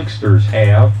the youngsters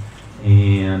have.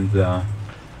 And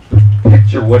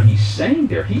picture what he's saying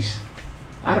there.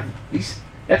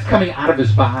 That's coming out of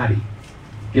his body.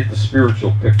 Get the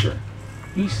spiritual picture.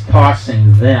 He's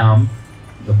tossing them,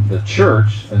 the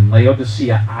church in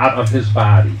Laodicea, out of his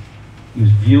body. He was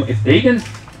viewing. If they didn't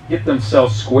get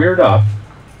themselves squared up,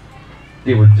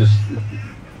 they were just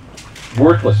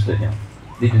worthless to him.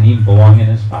 They didn't even belong in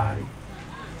his body.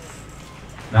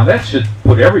 Now that should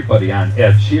put everybody on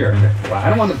edge here. Well, I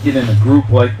don't want to get in a group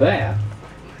like that.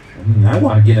 I mean, I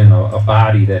want to get in a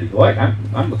body that he likes.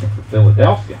 I'm looking for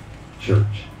Philadelphia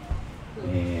church.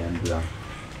 And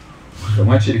I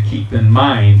want you to keep in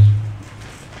mind,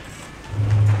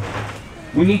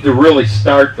 we need to really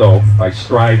start, though, by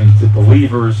striving to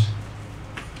believers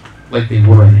like they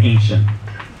were in ancient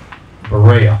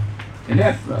Berea. And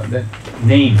that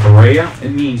name, Berea, it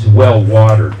means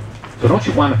well-watered. So don't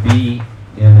you want to be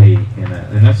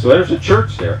so there's a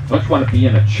church there. Don't you want to be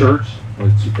in a church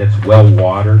that's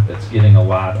well-watered, that's getting a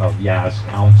lot of Yah's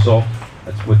counsel?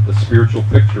 That's what the spiritual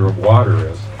picture of water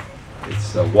is.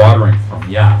 It's watering from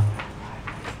Yah.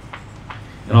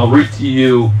 And I'll read to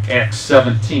you Acts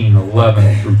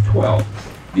 17:11-12.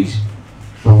 These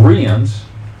Bereans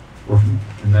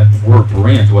and that word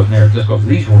Bereans wasn't there, it just goes,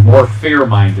 these were more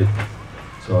fair-minded.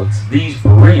 So it's these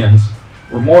Bereans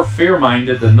were more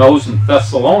fair-minded than those in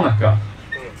Thessalonica.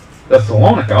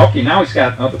 Okay, now he's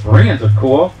got, the Bereans are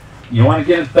cool. You want to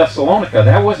get in Thessalonica.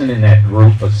 That wasn't in that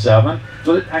group of 7.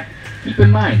 So keep in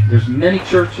mind, there's many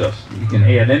churches. You can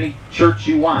add any church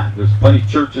you want. There's plenty of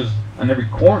churches on every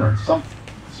corner in some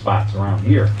spots around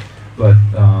here. But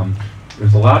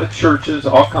there's a lot of churches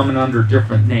all coming under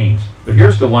different names. But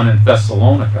here's the one in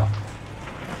Thessalonica.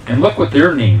 And look what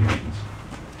their name means.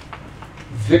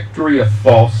 Victory of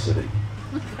falsity.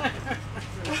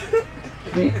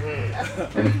 I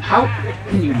mean, how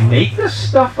can you make this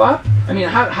stuff up? I mean,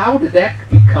 how did that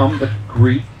become the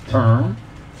Greek term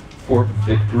for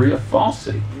victory of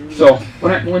falsity? So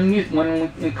when we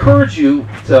encourage you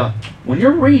to, when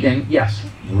you're reading, yes,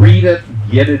 read it,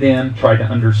 get it in, try to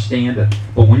understand it.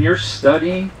 But when you're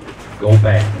studying, go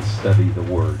back and study the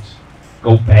words.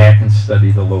 Go back and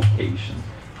study the location.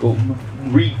 Go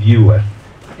review it.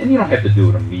 And you don't have to do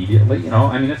it immediately.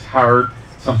 I mean, it's hard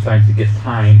sometimes to get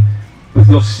time. But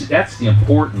you'll see, that's the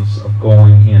importance of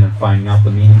going in and finding out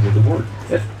the meanings of the word.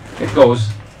 It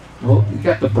goes, well, you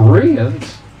got the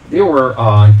Bereans. They were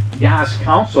Yah's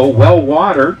counsel,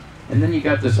 well-watered. And then you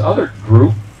got this other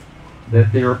group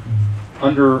that they're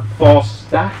under false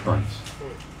doctrines.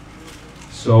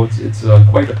 So it's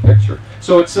quite a picture.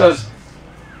 So it says,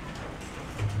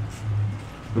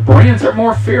 the Bereans are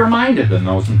more fair-minded than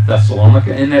those in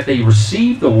Thessalonica in that they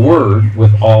receive the word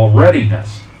with all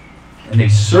readiness. And they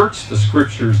searched the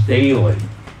scriptures daily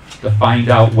to find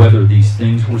out whether these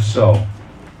things were so.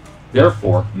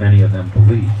 Therefore, many of them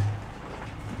believed.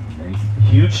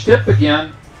 Huge tip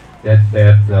again,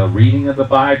 that reading of the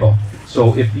Bible.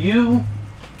 So if you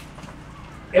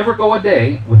ever go a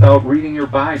day without reading your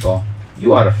Bible,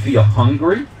 you ought to feel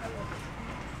hungry.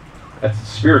 That's a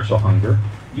spiritual hunger.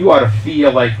 You ought to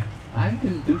feel like, I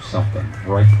didn't do something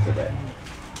right today.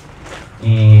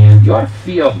 And you ought to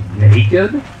feel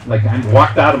naked, like I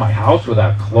walked out of my house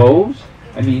without clothes.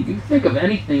 I mean, you think of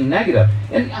anything negative,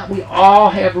 and we all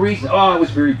have reasons. Oh, I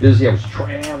was very busy. I was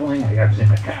traveling. I was in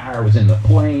the car. I was in the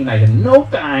plane. I had no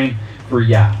time for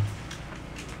Yah.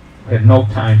 I had no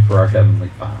time for our Heavenly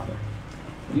Father.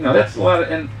 You know, that's a lot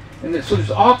of, and so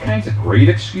there's all kinds of great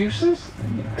excuses.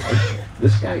 And, you know,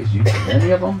 this guy is using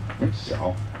many of them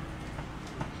himself.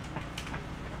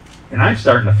 And I'm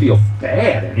starting to feel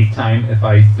bad anytime if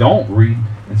I don't read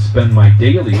and spend my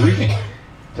daily reading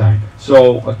time.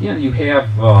 So again, you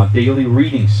have daily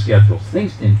reading schedules,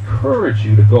 things to encourage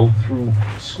you to go through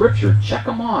Scripture, check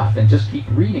them off, and just keep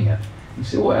reading it. You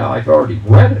say, well, I've already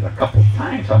read it a couple of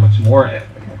times. How much more? I've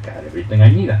got everything I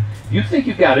need. If you think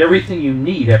you've got everything you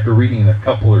need after reading it a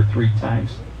couple or 3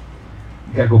 times,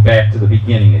 you got to go back to the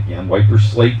beginning again, wipe your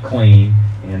slate clean,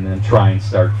 and then try and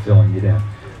start filling it in.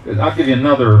 I'll give you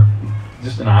another,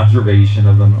 just an observation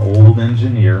of an old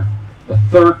engineer. The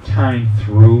 3rd time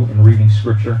through in reading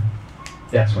Scripture,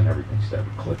 that's when everything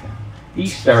started clicking. He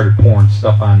started pouring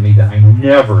stuff on me that I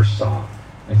never saw.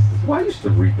 I said, well, I used to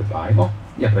read the Bible.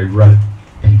 Yeah, but I read it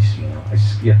piecemeal. I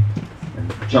skipped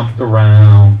and jumped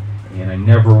around, and I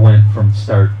never went from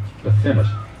start to finish.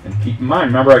 And keep in mind,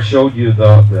 remember I showed you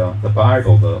the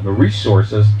Bible, the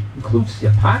resources, includes the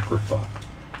Apocrypha.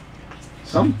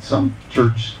 Some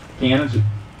church canons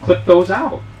clip those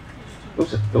out.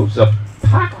 Those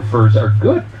Apocryphers are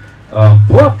good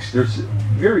books. There's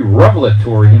very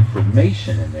revelatory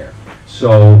information in there.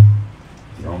 So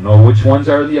if you don't know which ones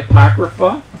are the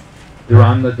Apocrypha, they're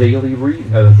on the daily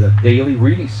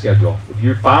reading schedule. If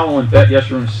you're following Bet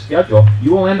Yeshurun's schedule,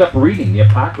 you will end up reading the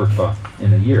Apocrypha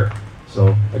in a year.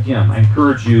 So again, I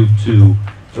encourage you to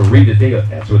read it daily.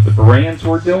 That's what the Bereans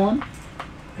were doing,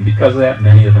 and because of that,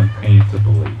 many of them came to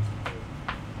believe.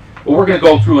 But we're going to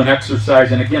go through an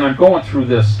exercise, and again, I'm going through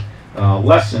this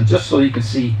lesson just so you can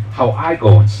see how I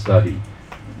go and study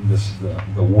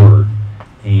the Word.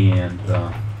 And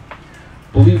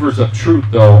believers of truth,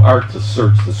 though, are to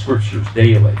search the Scriptures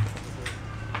daily.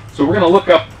 So we're going to look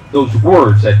up those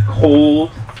words, that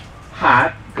cold,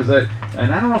 hot,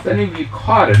 and I don't know if any of you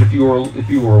caught it. If you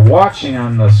were watching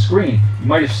on the screen, you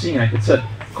might have seen it. It said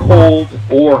cold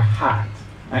or hot.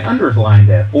 I underlined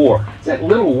that or. It's that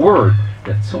little word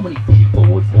that so many people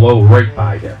would blow right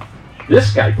by there.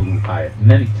 This guy blew by it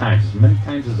many times. As many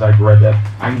times as I've read that,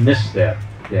 I missed that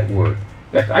word.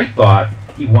 In fact, I thought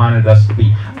he wanted us to be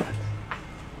hot,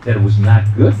 that it was not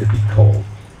good to be cold.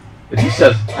 But he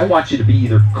says, I want you to be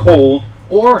either cold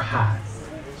or hot.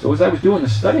 So as I was doing the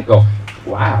study, I go,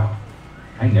 wow,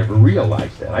 I never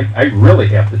realized that. I really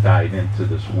have to dive into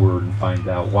this word and find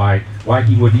out why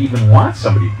he would even want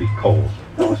somebody to be cold.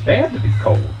 It was bad to be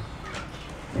cold.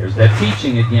 There's that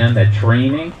teaching again, that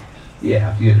training.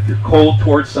 Yeah, if you're cold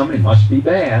towards somebody, it must be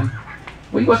bad.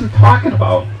 Well, he wasn't talking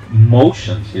about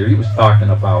emotions here. He was talking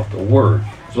about the word.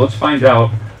 So let's find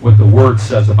out what the word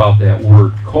says about that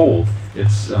word cold.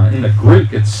 It's in the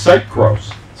Greek, it's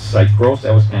psychros. Psychros,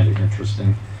 that was kind of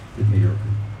interesting.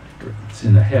 It's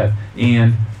in the head.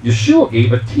 And Yeshua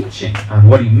gave a teaching on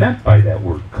what he meant by that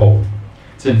word cold.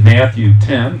 It's in Matthew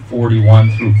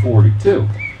 10:41 through 42.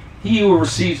 He who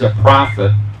receives a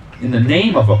prophet in the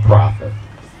name of a prophet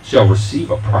shall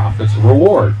receive a prophet's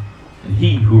reward. And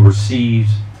he who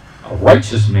receives a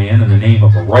righteous man in the name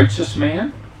of a righteous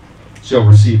man shall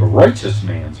receive a righteous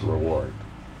man's reward.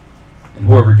 And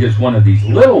whoever gives one of these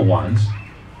little ones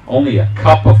only a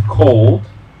cup of cold,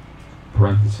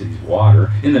 parentheses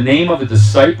water, in the name of a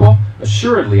disciple,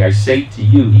 assuredly I say to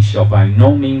you, he shall by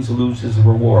no means lose his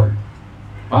reward.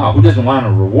 Wow, who doesn't want a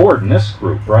reward in this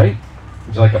group, right?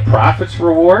 It's like a prophet's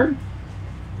reward.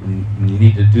 And you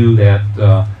need to do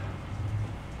that,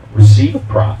 receive a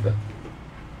prophet.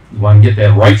 You want to get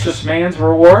that righteous man's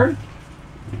reward?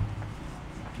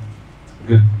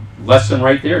 Good lesson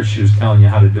right there. She was telling you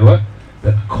how to do it.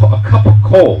 A cup of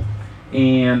cold.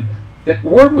 And that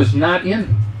word was not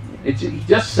in. He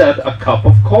just said a cup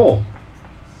of cold.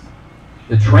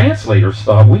 The translators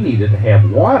thought we needed to have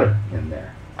water in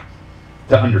there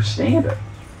to understand it.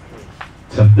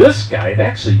 To this guy, it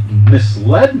actually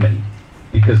misled me,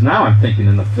 because now I'm thinking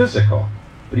in the physical.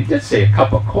 But he did say a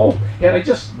cup of cold. And I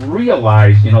just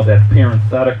realized, that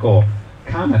parenthetical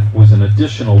comment was an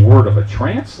additional word of a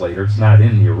translator. It's not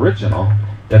in the original.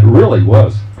 That really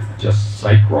was just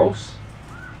psychros.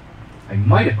 I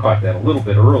might have caught that a little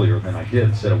bit earlier than I did,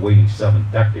 instead of waiting 7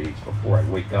 decades before I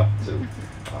wake up to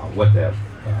what that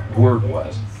word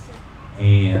was.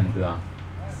 And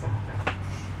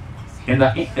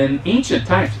in ancient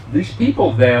times, these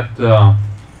people that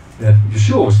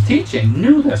Yeshua was teaching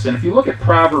knew this. And if you look at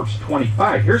Proverbs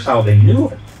 25, here's how they knew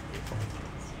it.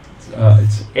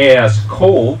 It's as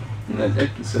cold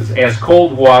It says, as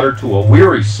cold water to a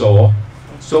weary soul,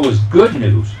 so is good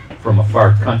news from a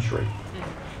far country.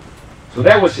 So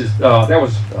that was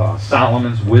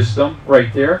Solomon's wisdom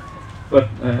right there. But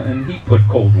and he put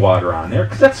cold water on there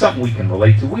because that's something we can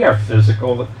relate to. We are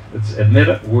physical. Let's admit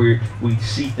it. We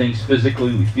see things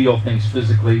physically. We feel things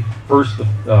physically. First the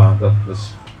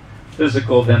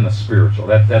physical, then the spiritual.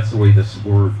 That's the way this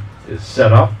word is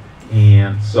set up.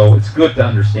 And so it's good to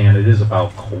understand it is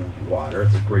about cold water.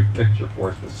 It's a great picture for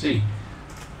us to see.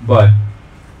 But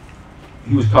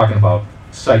he was talking about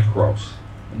psychros,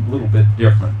 a little bit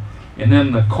different. And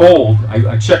then the cold,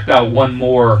 I checked out one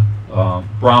more,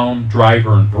 Brown,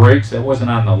 Driver, and Briggs. That wasn't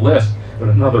on the list, but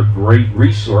another great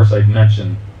resource. I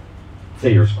mentioned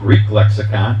Thayer's Greek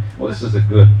lexicon. Well, this is a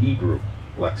good Hebrew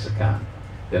lexicon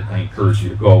that I encourage you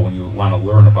to go when you want to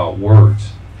learn about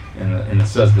words. And it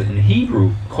says that in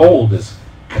Hebrew, cold is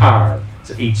kar.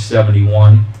 It's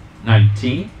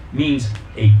H7119. Means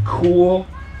a cool,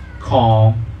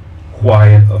 calm,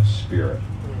 quiet of spirit.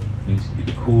 It means to be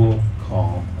cool,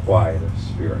 calm, quiet of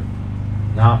spirit.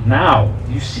 Now,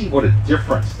 you see what a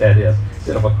difference that is.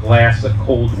 Instead of a glass of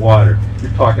cold water,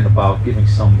 you're talking about giving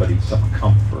somebody some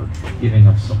comfort, giving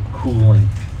them some cooling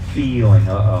feeling,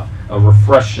 a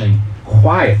refreshing,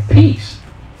 quiet peace.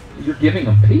 You're giving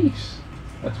them peace.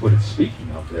 That's what it's speaking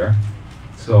of there.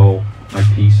 So, my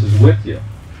peace is with you.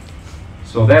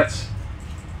 So that's,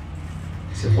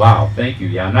 he said, wow, thank you.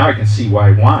 Yeah, now I can see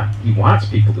why he wants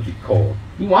people to be cold.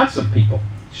 He wants some people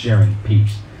sharing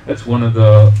peace. That's one of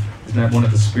the, isn't that one of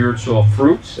the spiritual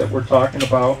fruits that we're talking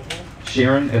about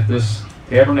sharing at this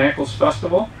Tabernacles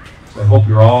Festival? So I hope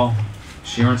you're all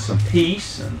sharing some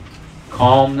peace and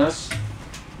calmness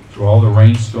through all the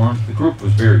rainstorms. The group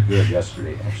was very good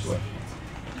yesterday, actually.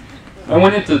 I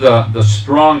went into the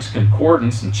Strong's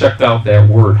Concordance and checked out that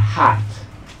word hot.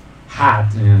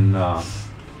 Hot in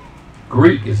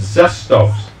Greek is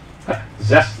zestos.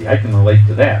 Zesty, I can relate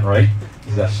to that, right?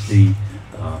 Zesty.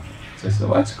 So I said,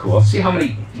 well, that's cool. See how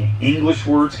many English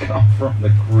words come from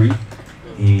the Greek?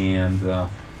 And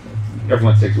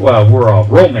everyone thinks, well, we're a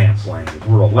Romance language.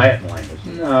 We're a Latin language.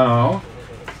 No.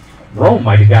 Rome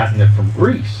might have gotten it from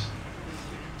Greece.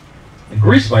 And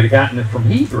Greece might have gotten it from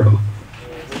Hebrew.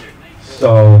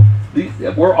 So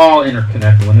we're all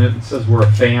interconnected. When it says we're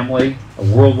a family, a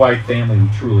worldwide family, we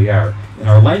truly are. And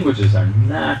our languages are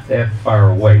not that far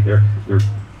away. They're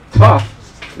tough.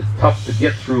 It's tough to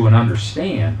get through and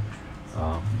understand.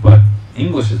 But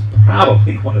English is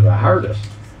probably one of the hardest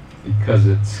because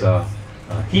it's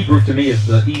Hebrew to me is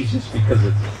the easiest because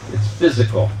it's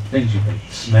physical, things you can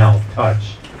smell,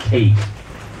 touch, taste.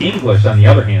 English, on the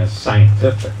other hand, is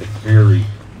scientific. It's very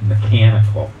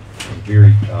mechanical. And very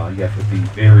you have to be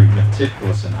very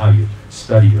meticulous in how you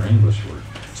study your English word.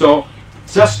 So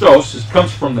zestos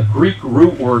comes from the Greek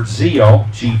root word zeo,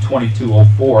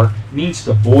 G2204, means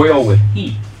to boil with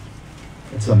heat.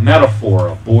 It's a metaphor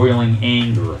of boiling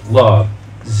anger, love.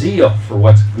 Zeal for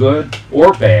what's good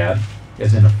or bad,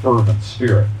 as in a fervent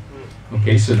spirit.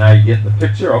 Okay, so now you get the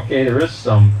picture. Okay, there is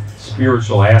some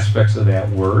spiritual aspects of that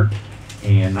word.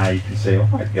 And now you can say, oh,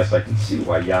 I guess I can see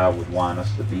why Yah would want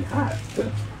us to be hot. To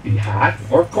be hot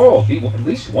or cold. Be at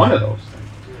least one of those things.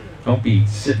 Don't be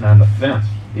sitting on the fence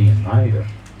being neither.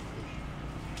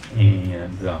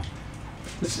 And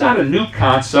it's not a new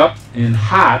concept. In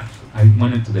hot, I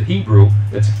went into the Hebrew.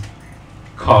 It's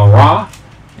kara,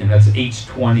 and that's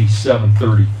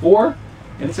H2734.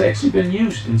 And it's actually been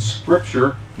used in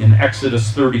Scripture in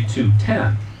Exodus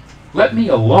 32:10. Let me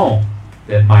alone,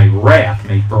 that my wrath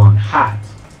may burn hot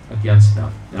against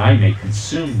them, and I may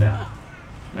consume them.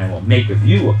 And I will make of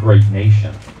you a great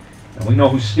nation. And we know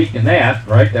who's speaking that,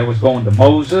 right? That was going to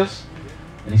Moses.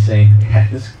 And he's saying, yeah,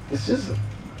 this is a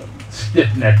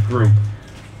stiff-necked group.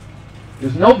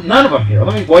 There's none of them here.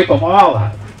 Let me wipe them all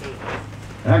out.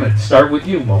 And I'm going to start with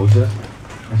you, Moses.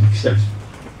 And he starts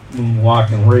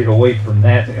moonwalking right away from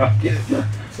that.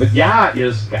 But Yah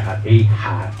is got a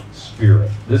hot spirit.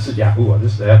 This is Yahuwah.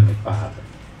 This is the Heavenly Father.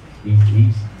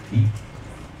 He's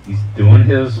doing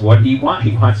what he wants.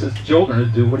 He wants his children to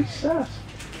do what he says.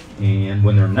 And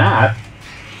when they're not,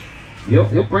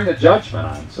 he'll bring a judgment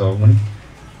on. So when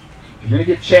you're going to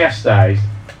get chastised,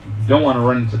 you don't want to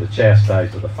run into the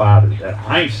chastisement of the Father that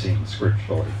I'm seeing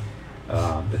scripturally.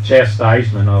 The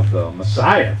chastisement of the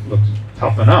Messiah looks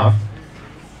tough enough,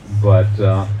 but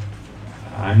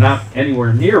I'm not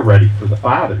anywhere near ready for the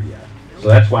Father yet. So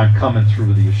that's why I'm coming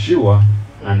through the Yeshua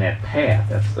on that path.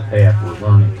 That's the path we're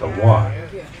learning to walk.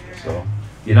 So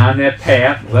get on that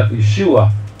path. Let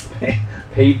Yeshua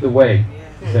pave the way.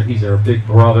 He's our big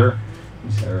brother.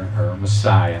 He's our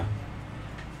Messiah.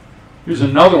 Here's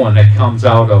another one that comes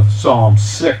out of Psalm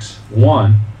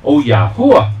 6:1. O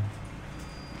Yahuwah,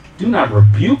 do not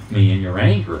rebuke me in your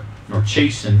anger, nor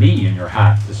chasten me in your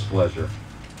hot displeasure.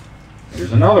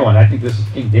 Here's another one. I think this is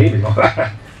King David.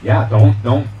 Yeah,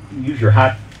 don't use your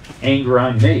hot anger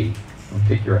on me. Don't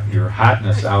take your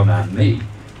hotness out on me.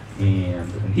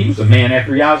 And he was a man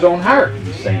after Yah's own heart.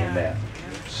 He's saying that.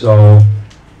 So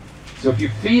if you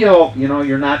feel,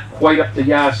 you're not quite up to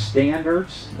Yah's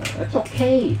standards, that's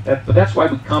okay. But that's why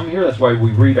we come here. That's why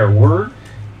we read our word.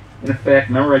 And in fact,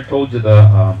 remember I told you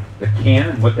the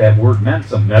canon, what that word meant.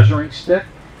 It's a measuring stick.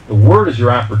 The word is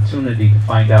your opportunity to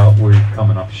find out where you're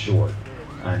coming up short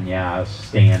on Yah's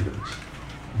standards.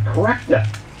 And correct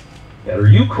that. Better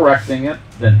you correcting it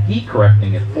than he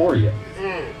correcting it for you.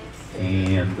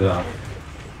 And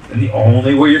the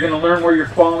only way you're going to learn where you're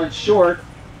falling short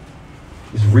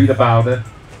is read about it,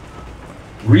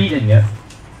 reading it,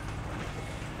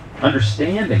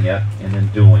 understanding it, and then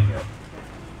doing it.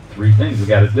 3 things you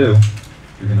got to do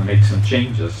if you're going to make some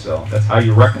changes. So that's how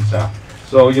you reconcile.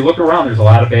 So you look around, there's a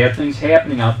lot of bad things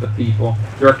happening out to people.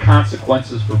 There are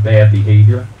consequences for bad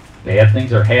behavior. Bad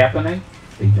things are happening.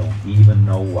 They don't even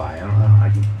know why.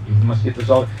 I don't know. You must get this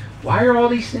all. Why are all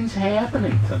these things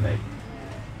happening to me?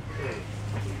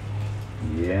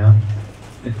 Yeah.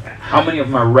 How many of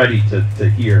them are ready to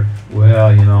hear,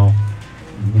 well, you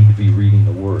need to be reading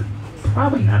the Word?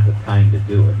 Probably not the time to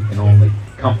do it. You can only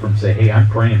come from and say, hey, I'm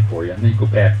praying for you. And then you go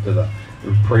back to the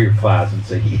prayer class and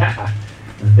say, yeah,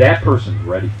 that person's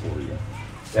ready for you.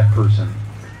 That person.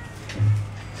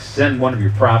 Send one of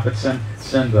your prophets.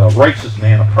 Send a righteous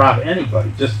man, a prophet,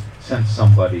 anybody. Just send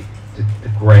somebody to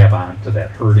grab onto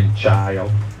that hurting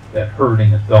child, that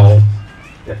hurting adult,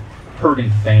 that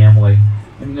hurting family.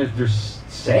 I mean, there's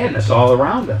sadness all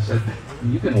around us.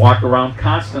 You can walk around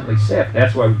constantly sad.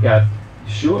 That's why we've got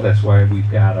Yeshua. That's why we've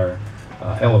got our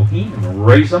Elohim, and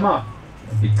raise them up,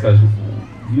 because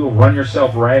you'll run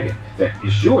yourself ragged. In fact,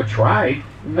 Yeshua tried.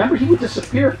 Remember, he would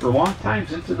disappear for long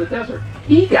times into the desert.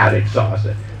 He got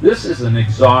exhausted. This is an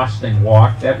exhausting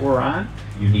walk that we're on.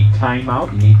 You need time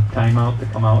out. You need time out to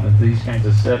come out into these kinds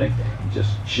of settings and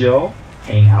just chill,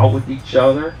 hang out with each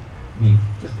other. I mean,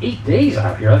 just 8 days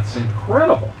out here, that's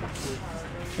incredible.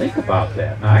 Think about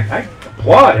that. Now, I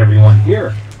applaud everyone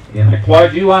here. And I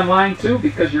applaud you online, too,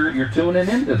 because you're tuning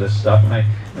into this stuff. And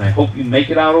I hope you make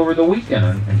it out over the weekend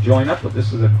and join up with.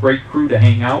 This is a great crew to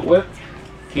hang out with.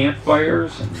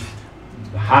 Campfires and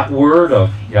the hot word of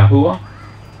Yahuwah.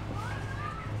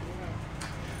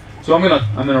 So I'm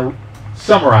gonna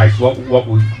summarize what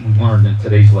we learned in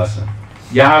today's lesson.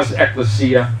 Yah's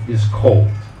ecclesia is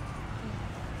cold.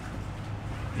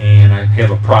 And I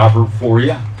have a proverb for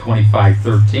you,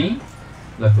 25:13.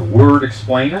 Let the word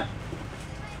explain it.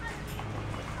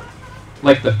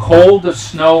 Like the cold of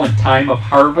snow in time of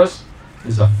harvest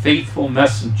is a faithful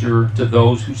messenger to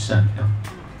those who send him,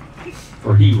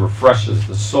 for he refreshes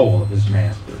the soul of his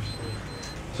masters.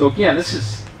 So again, this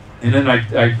is, and then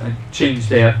I changed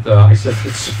that. I said,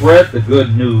 spread the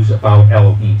good news about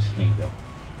Elohim's kingdom.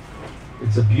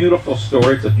 It's a beautiful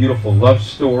story. It's a beautiful love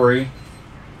story.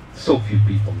 So few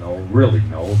people really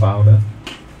know about it.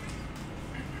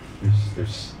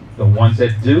 There's the ones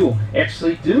that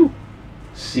actually do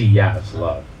see Yah's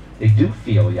love. They do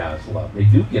feel Yah's love. They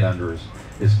do get under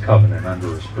his covenant,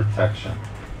 under his protection.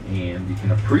 And you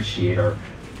can appreciate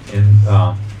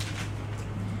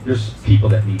there's people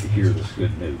that need to hear this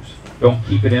good news. Don't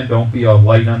keep it in. Don't be a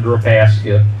light under a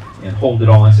basket and hold it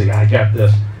all and say, I got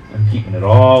this. I'm keeping it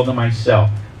all to myself.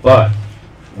 But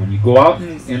when you go out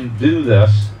and do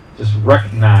this, just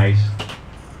recognize,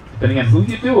 depending on who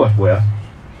you do it with,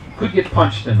 you could get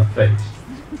punched in the face.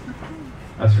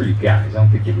 That's for you guys. I don't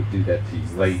think you would do that to you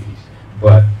ladies.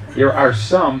 But there are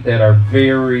some that are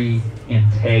very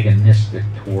antagonistic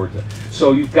towards it.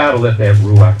 So you've got to let that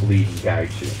Ruach lead and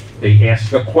guide you. They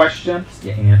ask a question,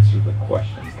 you answer the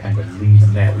question. You kind of lead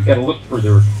them that. We've got to look for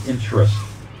their interest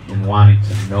in wanting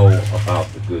to know about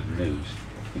the good news.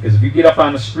 Because if you get up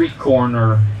on the street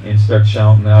corner and start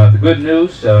shouting, the good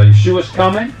news, Yeshua's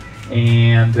coming,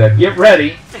 and get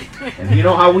ready. And you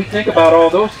know how we think about all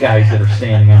those guys that are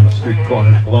standing on the street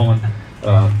corners blowing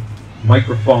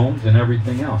microphones and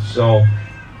everything else. So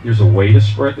there's a way to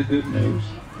spread the good news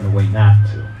and a way not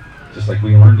to. Just like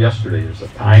we learned yesterday, there's a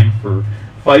time for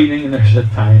fighting and there's a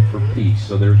time for peace.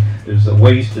 So there's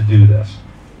ways to do this.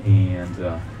 And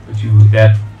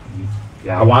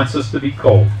Yah wants us to be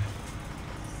cold.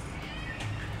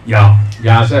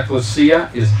 Yah's ecclesia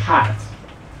is hot.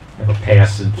 I have a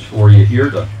passage for you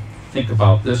here to think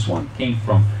about. This one came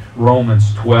from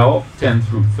Romans 12:10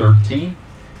 through 13.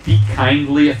 Be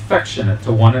kindly affectionate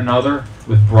to one another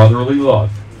with brotherly love.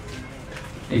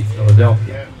 Hey,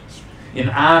 Philadelphia. In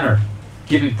honor,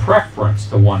 giving preference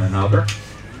to one another,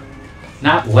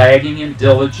 not lagging in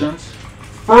diligence,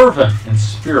 fervent in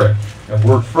spirit. The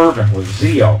word fervent was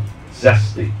zeal,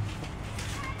 zesty.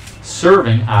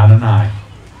 Serving Adonai,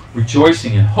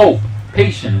 rejoicing in hope,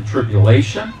 patient in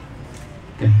tribulation,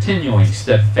 continuing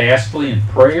steadfastly in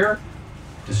prayer,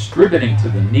 distributing to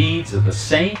the needs of the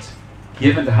saints,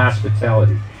 given to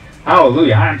hospitality.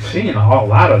 Hallelujah. I'm seeing a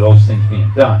lot of those things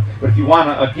being done. But if you want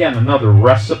to, again, another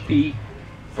recipe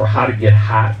for how to get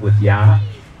hot with Yah,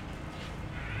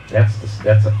 that's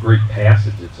a great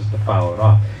passage. It's just to follow it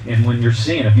off. And when you're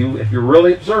seeing, if you're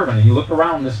really observing and you look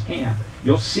around this camp,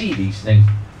 you'll see these things.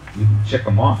 You can check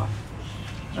them off.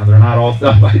 Now, they're not all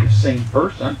done by the same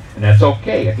person, and that's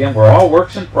okay. Again, we're all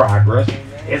works in progress.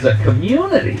 As a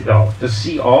community, though, to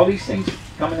see all these things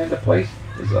coming into place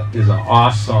is an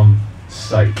awesome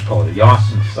sight. We call it a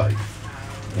awesome sight.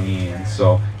 And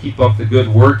so keep up the good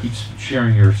work. Keep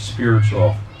sharing your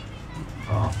spiritual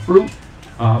fruit.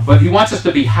 But he wants us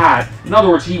to be hot. In other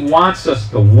words, he wants us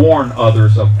to warn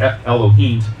others of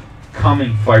Elohim's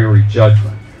coming fiery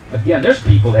judgment. Again, there's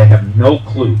people that have no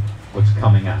clue what's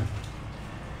coming on.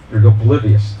 They're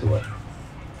oblivious to it.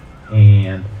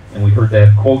 And we heard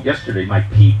that quote yesterday, my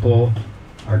people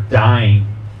are dying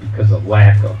because of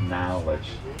lack of knowledge.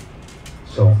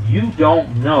 So you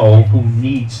don't know who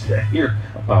needs to hear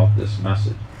about this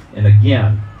message. And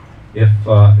again, if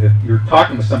you're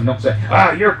talking to someone, don't say,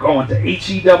 you're going to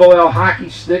HELL hockey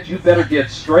sticks, you better get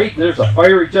straight, there's a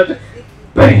fiery judgment.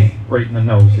 Bang! Right in the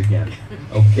nose again.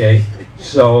 Okay?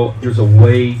 So there's a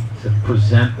way to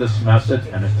present this message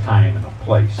and a time and a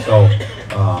place. So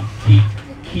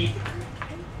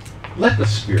let the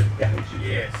Spirit guide you.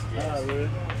 Yes.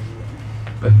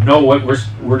 But know what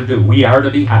we're to do. We are to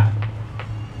be hot.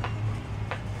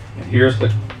 And here's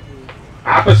the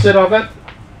opposite of it.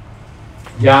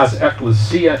 Yah's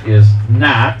ecclesia is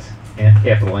not, and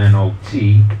capital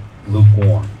N-O-T,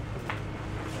 lukewarm.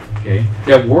 Okay?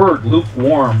 That word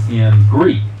lukewarm in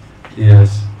Greek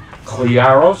is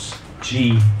klearos,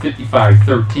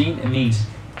 G5513. It means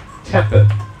tepid,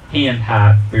 hand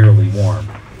hot, barely warm.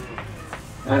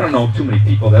 I don't know too many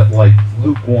people that like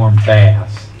lukewarm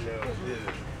baths.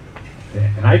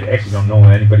 And I actually don't know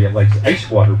anybody that likes ice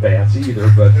water baths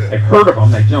either, but I've heard of them.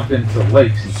 They jump into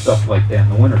lakes and stuff like that in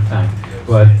the wintertime.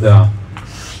 But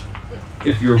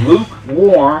if you're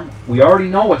lukewarm, we already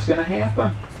know what's going to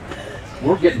happen.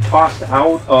 We're getting tossed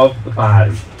out of the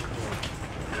body.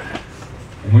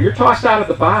 And when you're tossed out of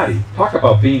the body, talk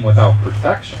about being without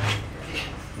protection.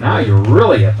 Now you're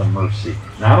really at the mercy,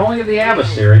 not only of the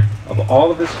adversary, of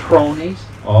all of his cronies,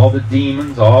 all the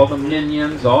demons, all the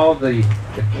minions, all the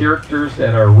characters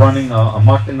that are running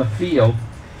amok in the field.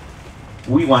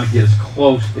 We want to get as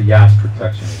close to Yah's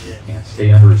protection as we can.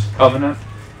 Stay under his covenant,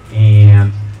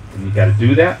 and you got to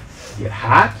do that. Get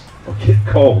hot or get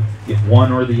cold. Get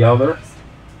one or the other.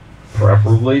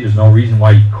 Preferably, there's no reason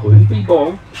why you couldn't be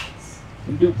both.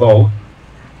 You can do both.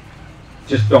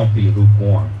 Just don't be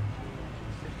lukewarm.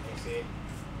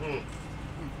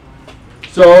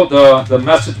 So the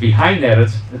message behind that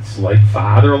is it's like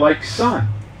father, like son.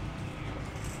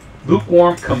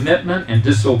 Lukewarm commitment and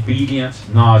disobedience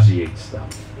nauseates them.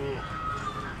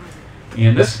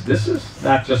 And this is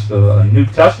not just a New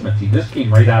Testament teaching. This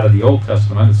came right out of the Old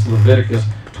Testament. It's Leviticus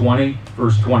 20,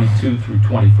 verse 22 through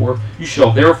 24. You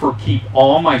shall therefore keep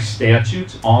all my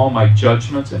statutes, all my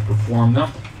judgments, and perform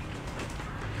them,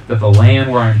 that the land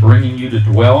where I'm bringing you to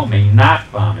dwell may not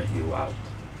vomit you out.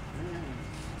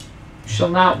 You shall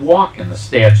not walk in the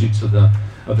statutes of the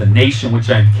nation which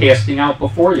I'm casting out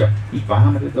before you. He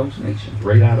vomited those nations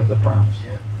right out of the promise.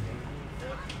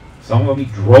 Some of them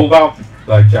he drove out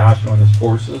by Joshua and his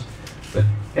forces, but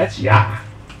that's Yah.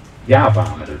 Yah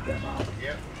vomited them out.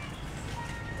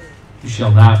 You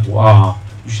shall not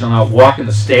walk in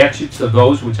the statutes of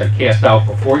those which I cast out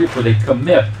before you, for they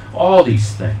commit all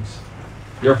these things.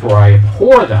 Therefore I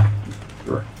abhor them.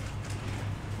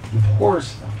 He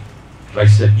abhors them. But I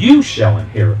said, you shall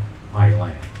inherit my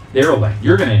land, their land.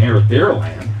 You're going to inherit their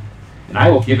land, and I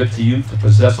will give it to you to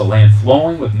possess a land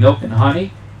flowing with milk and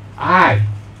honey. I,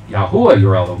 Yahuwah,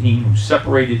 your Elohim, who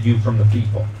separated you from the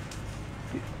people.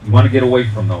 You want to get away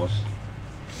from those.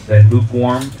 That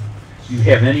lukewarm. If you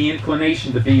have any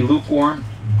inclination to be lukewarm,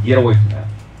 get away from that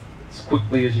as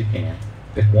quickly as you can.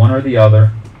 Pick one or the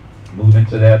other. Move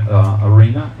into that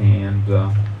arena, and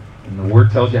the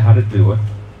Word tells you how to do it.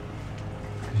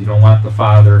 You don't want the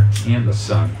Father and the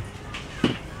Son. So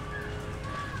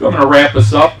I'm going to wrap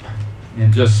us up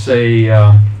and just say,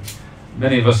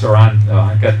 many of us are on,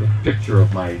 I got the picture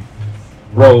of my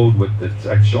road with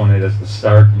I've shown it as the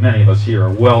start. Many of us here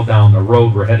are well down the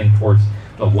road. We're heading towards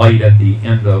the light at the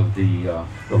end of the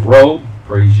road.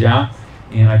 Praise Yah.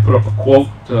 And I put up a quote,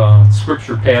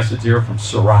 scripture passage here from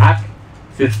Sirach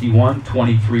 51,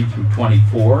 23 through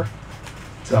 24.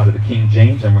 It's out of the King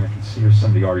James. I'm going to hear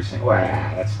somebody already saying,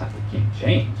 wow, that's not the King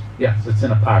James. Yes, it's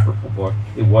an apocryphal book.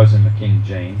 It was in the King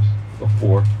James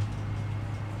before.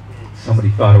 Somebody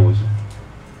thought it was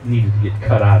needed to get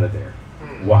cut out of there.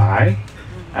 Why?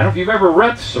 I don't know if you've ever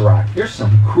read Sirach. There's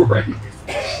some great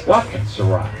stuff in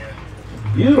Sirach.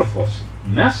 Beautiful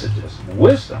messages,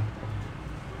 wisdom.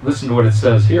 Listen to what it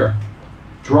says here.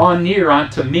 Draw near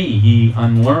unto me, ye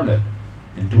unlearned,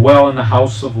 and dwell in the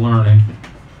house of learning.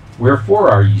 Wherefore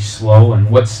are ye slow, and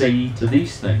what say ye to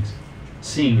these things?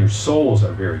 Seeing your souls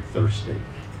are very thirsty.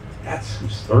 That's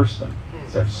who's thirsting.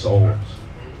 It's our souls.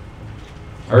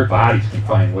 Our bodies can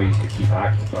find ways to keep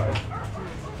occupied.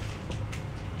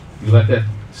 You let that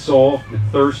soul get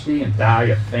thirsty and die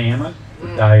of famine,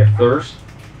 or die of thirst.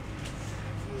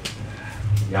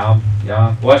 Yah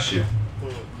bless you.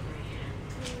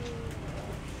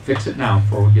 Fix it now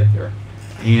before we get there.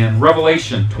 In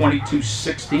Revelation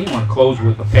 22:16, I want to close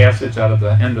with a passage out of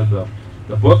the end of the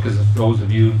book, because if those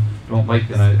of you don't like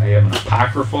that, I have an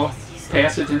apocryphal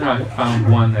passage in there. I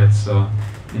found one that's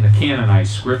in the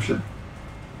canonized scripture.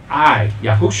 I,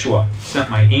 Yahushua, sent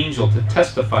my angel to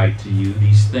testify to you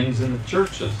these things in the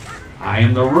churches. I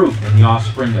am the root and the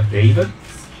offspring of David,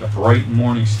 the bright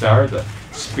morning star. The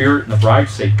Spirit and the bride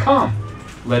say, come.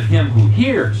 Let him who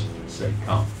hears say,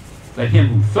 come. Let him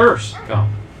who thirsts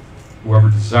come. Whoever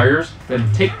desires, let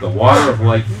him take the water of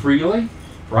life freely.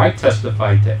 For I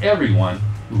testify to everyone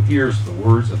who hears the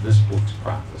words of this book's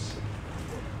prophecy.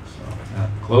 So I'll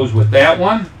close with that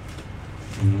one.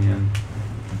 And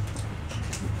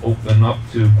open up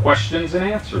to questions and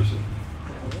answers.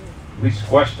 At least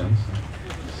questions.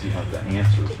 See how the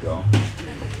answers go.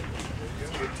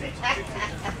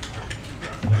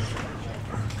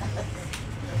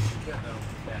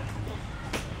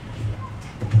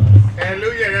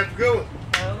 Hallelujah, that's good.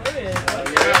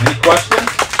 Any questions?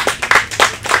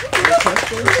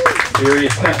 Very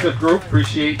attentive group.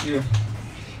 Appreciate you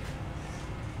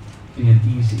being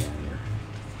easy on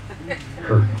here.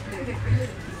 Curt.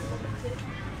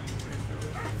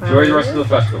 Enjoy the rest of the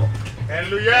festival.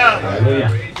 Hallelujah. Hallelujah.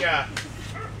 Hallelujah.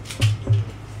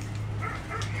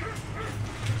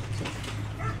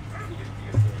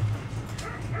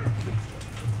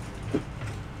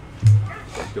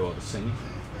 Do all the singing.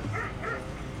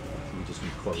 We just need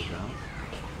to close out.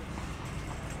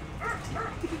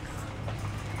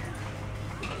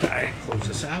 All right, close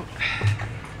this out.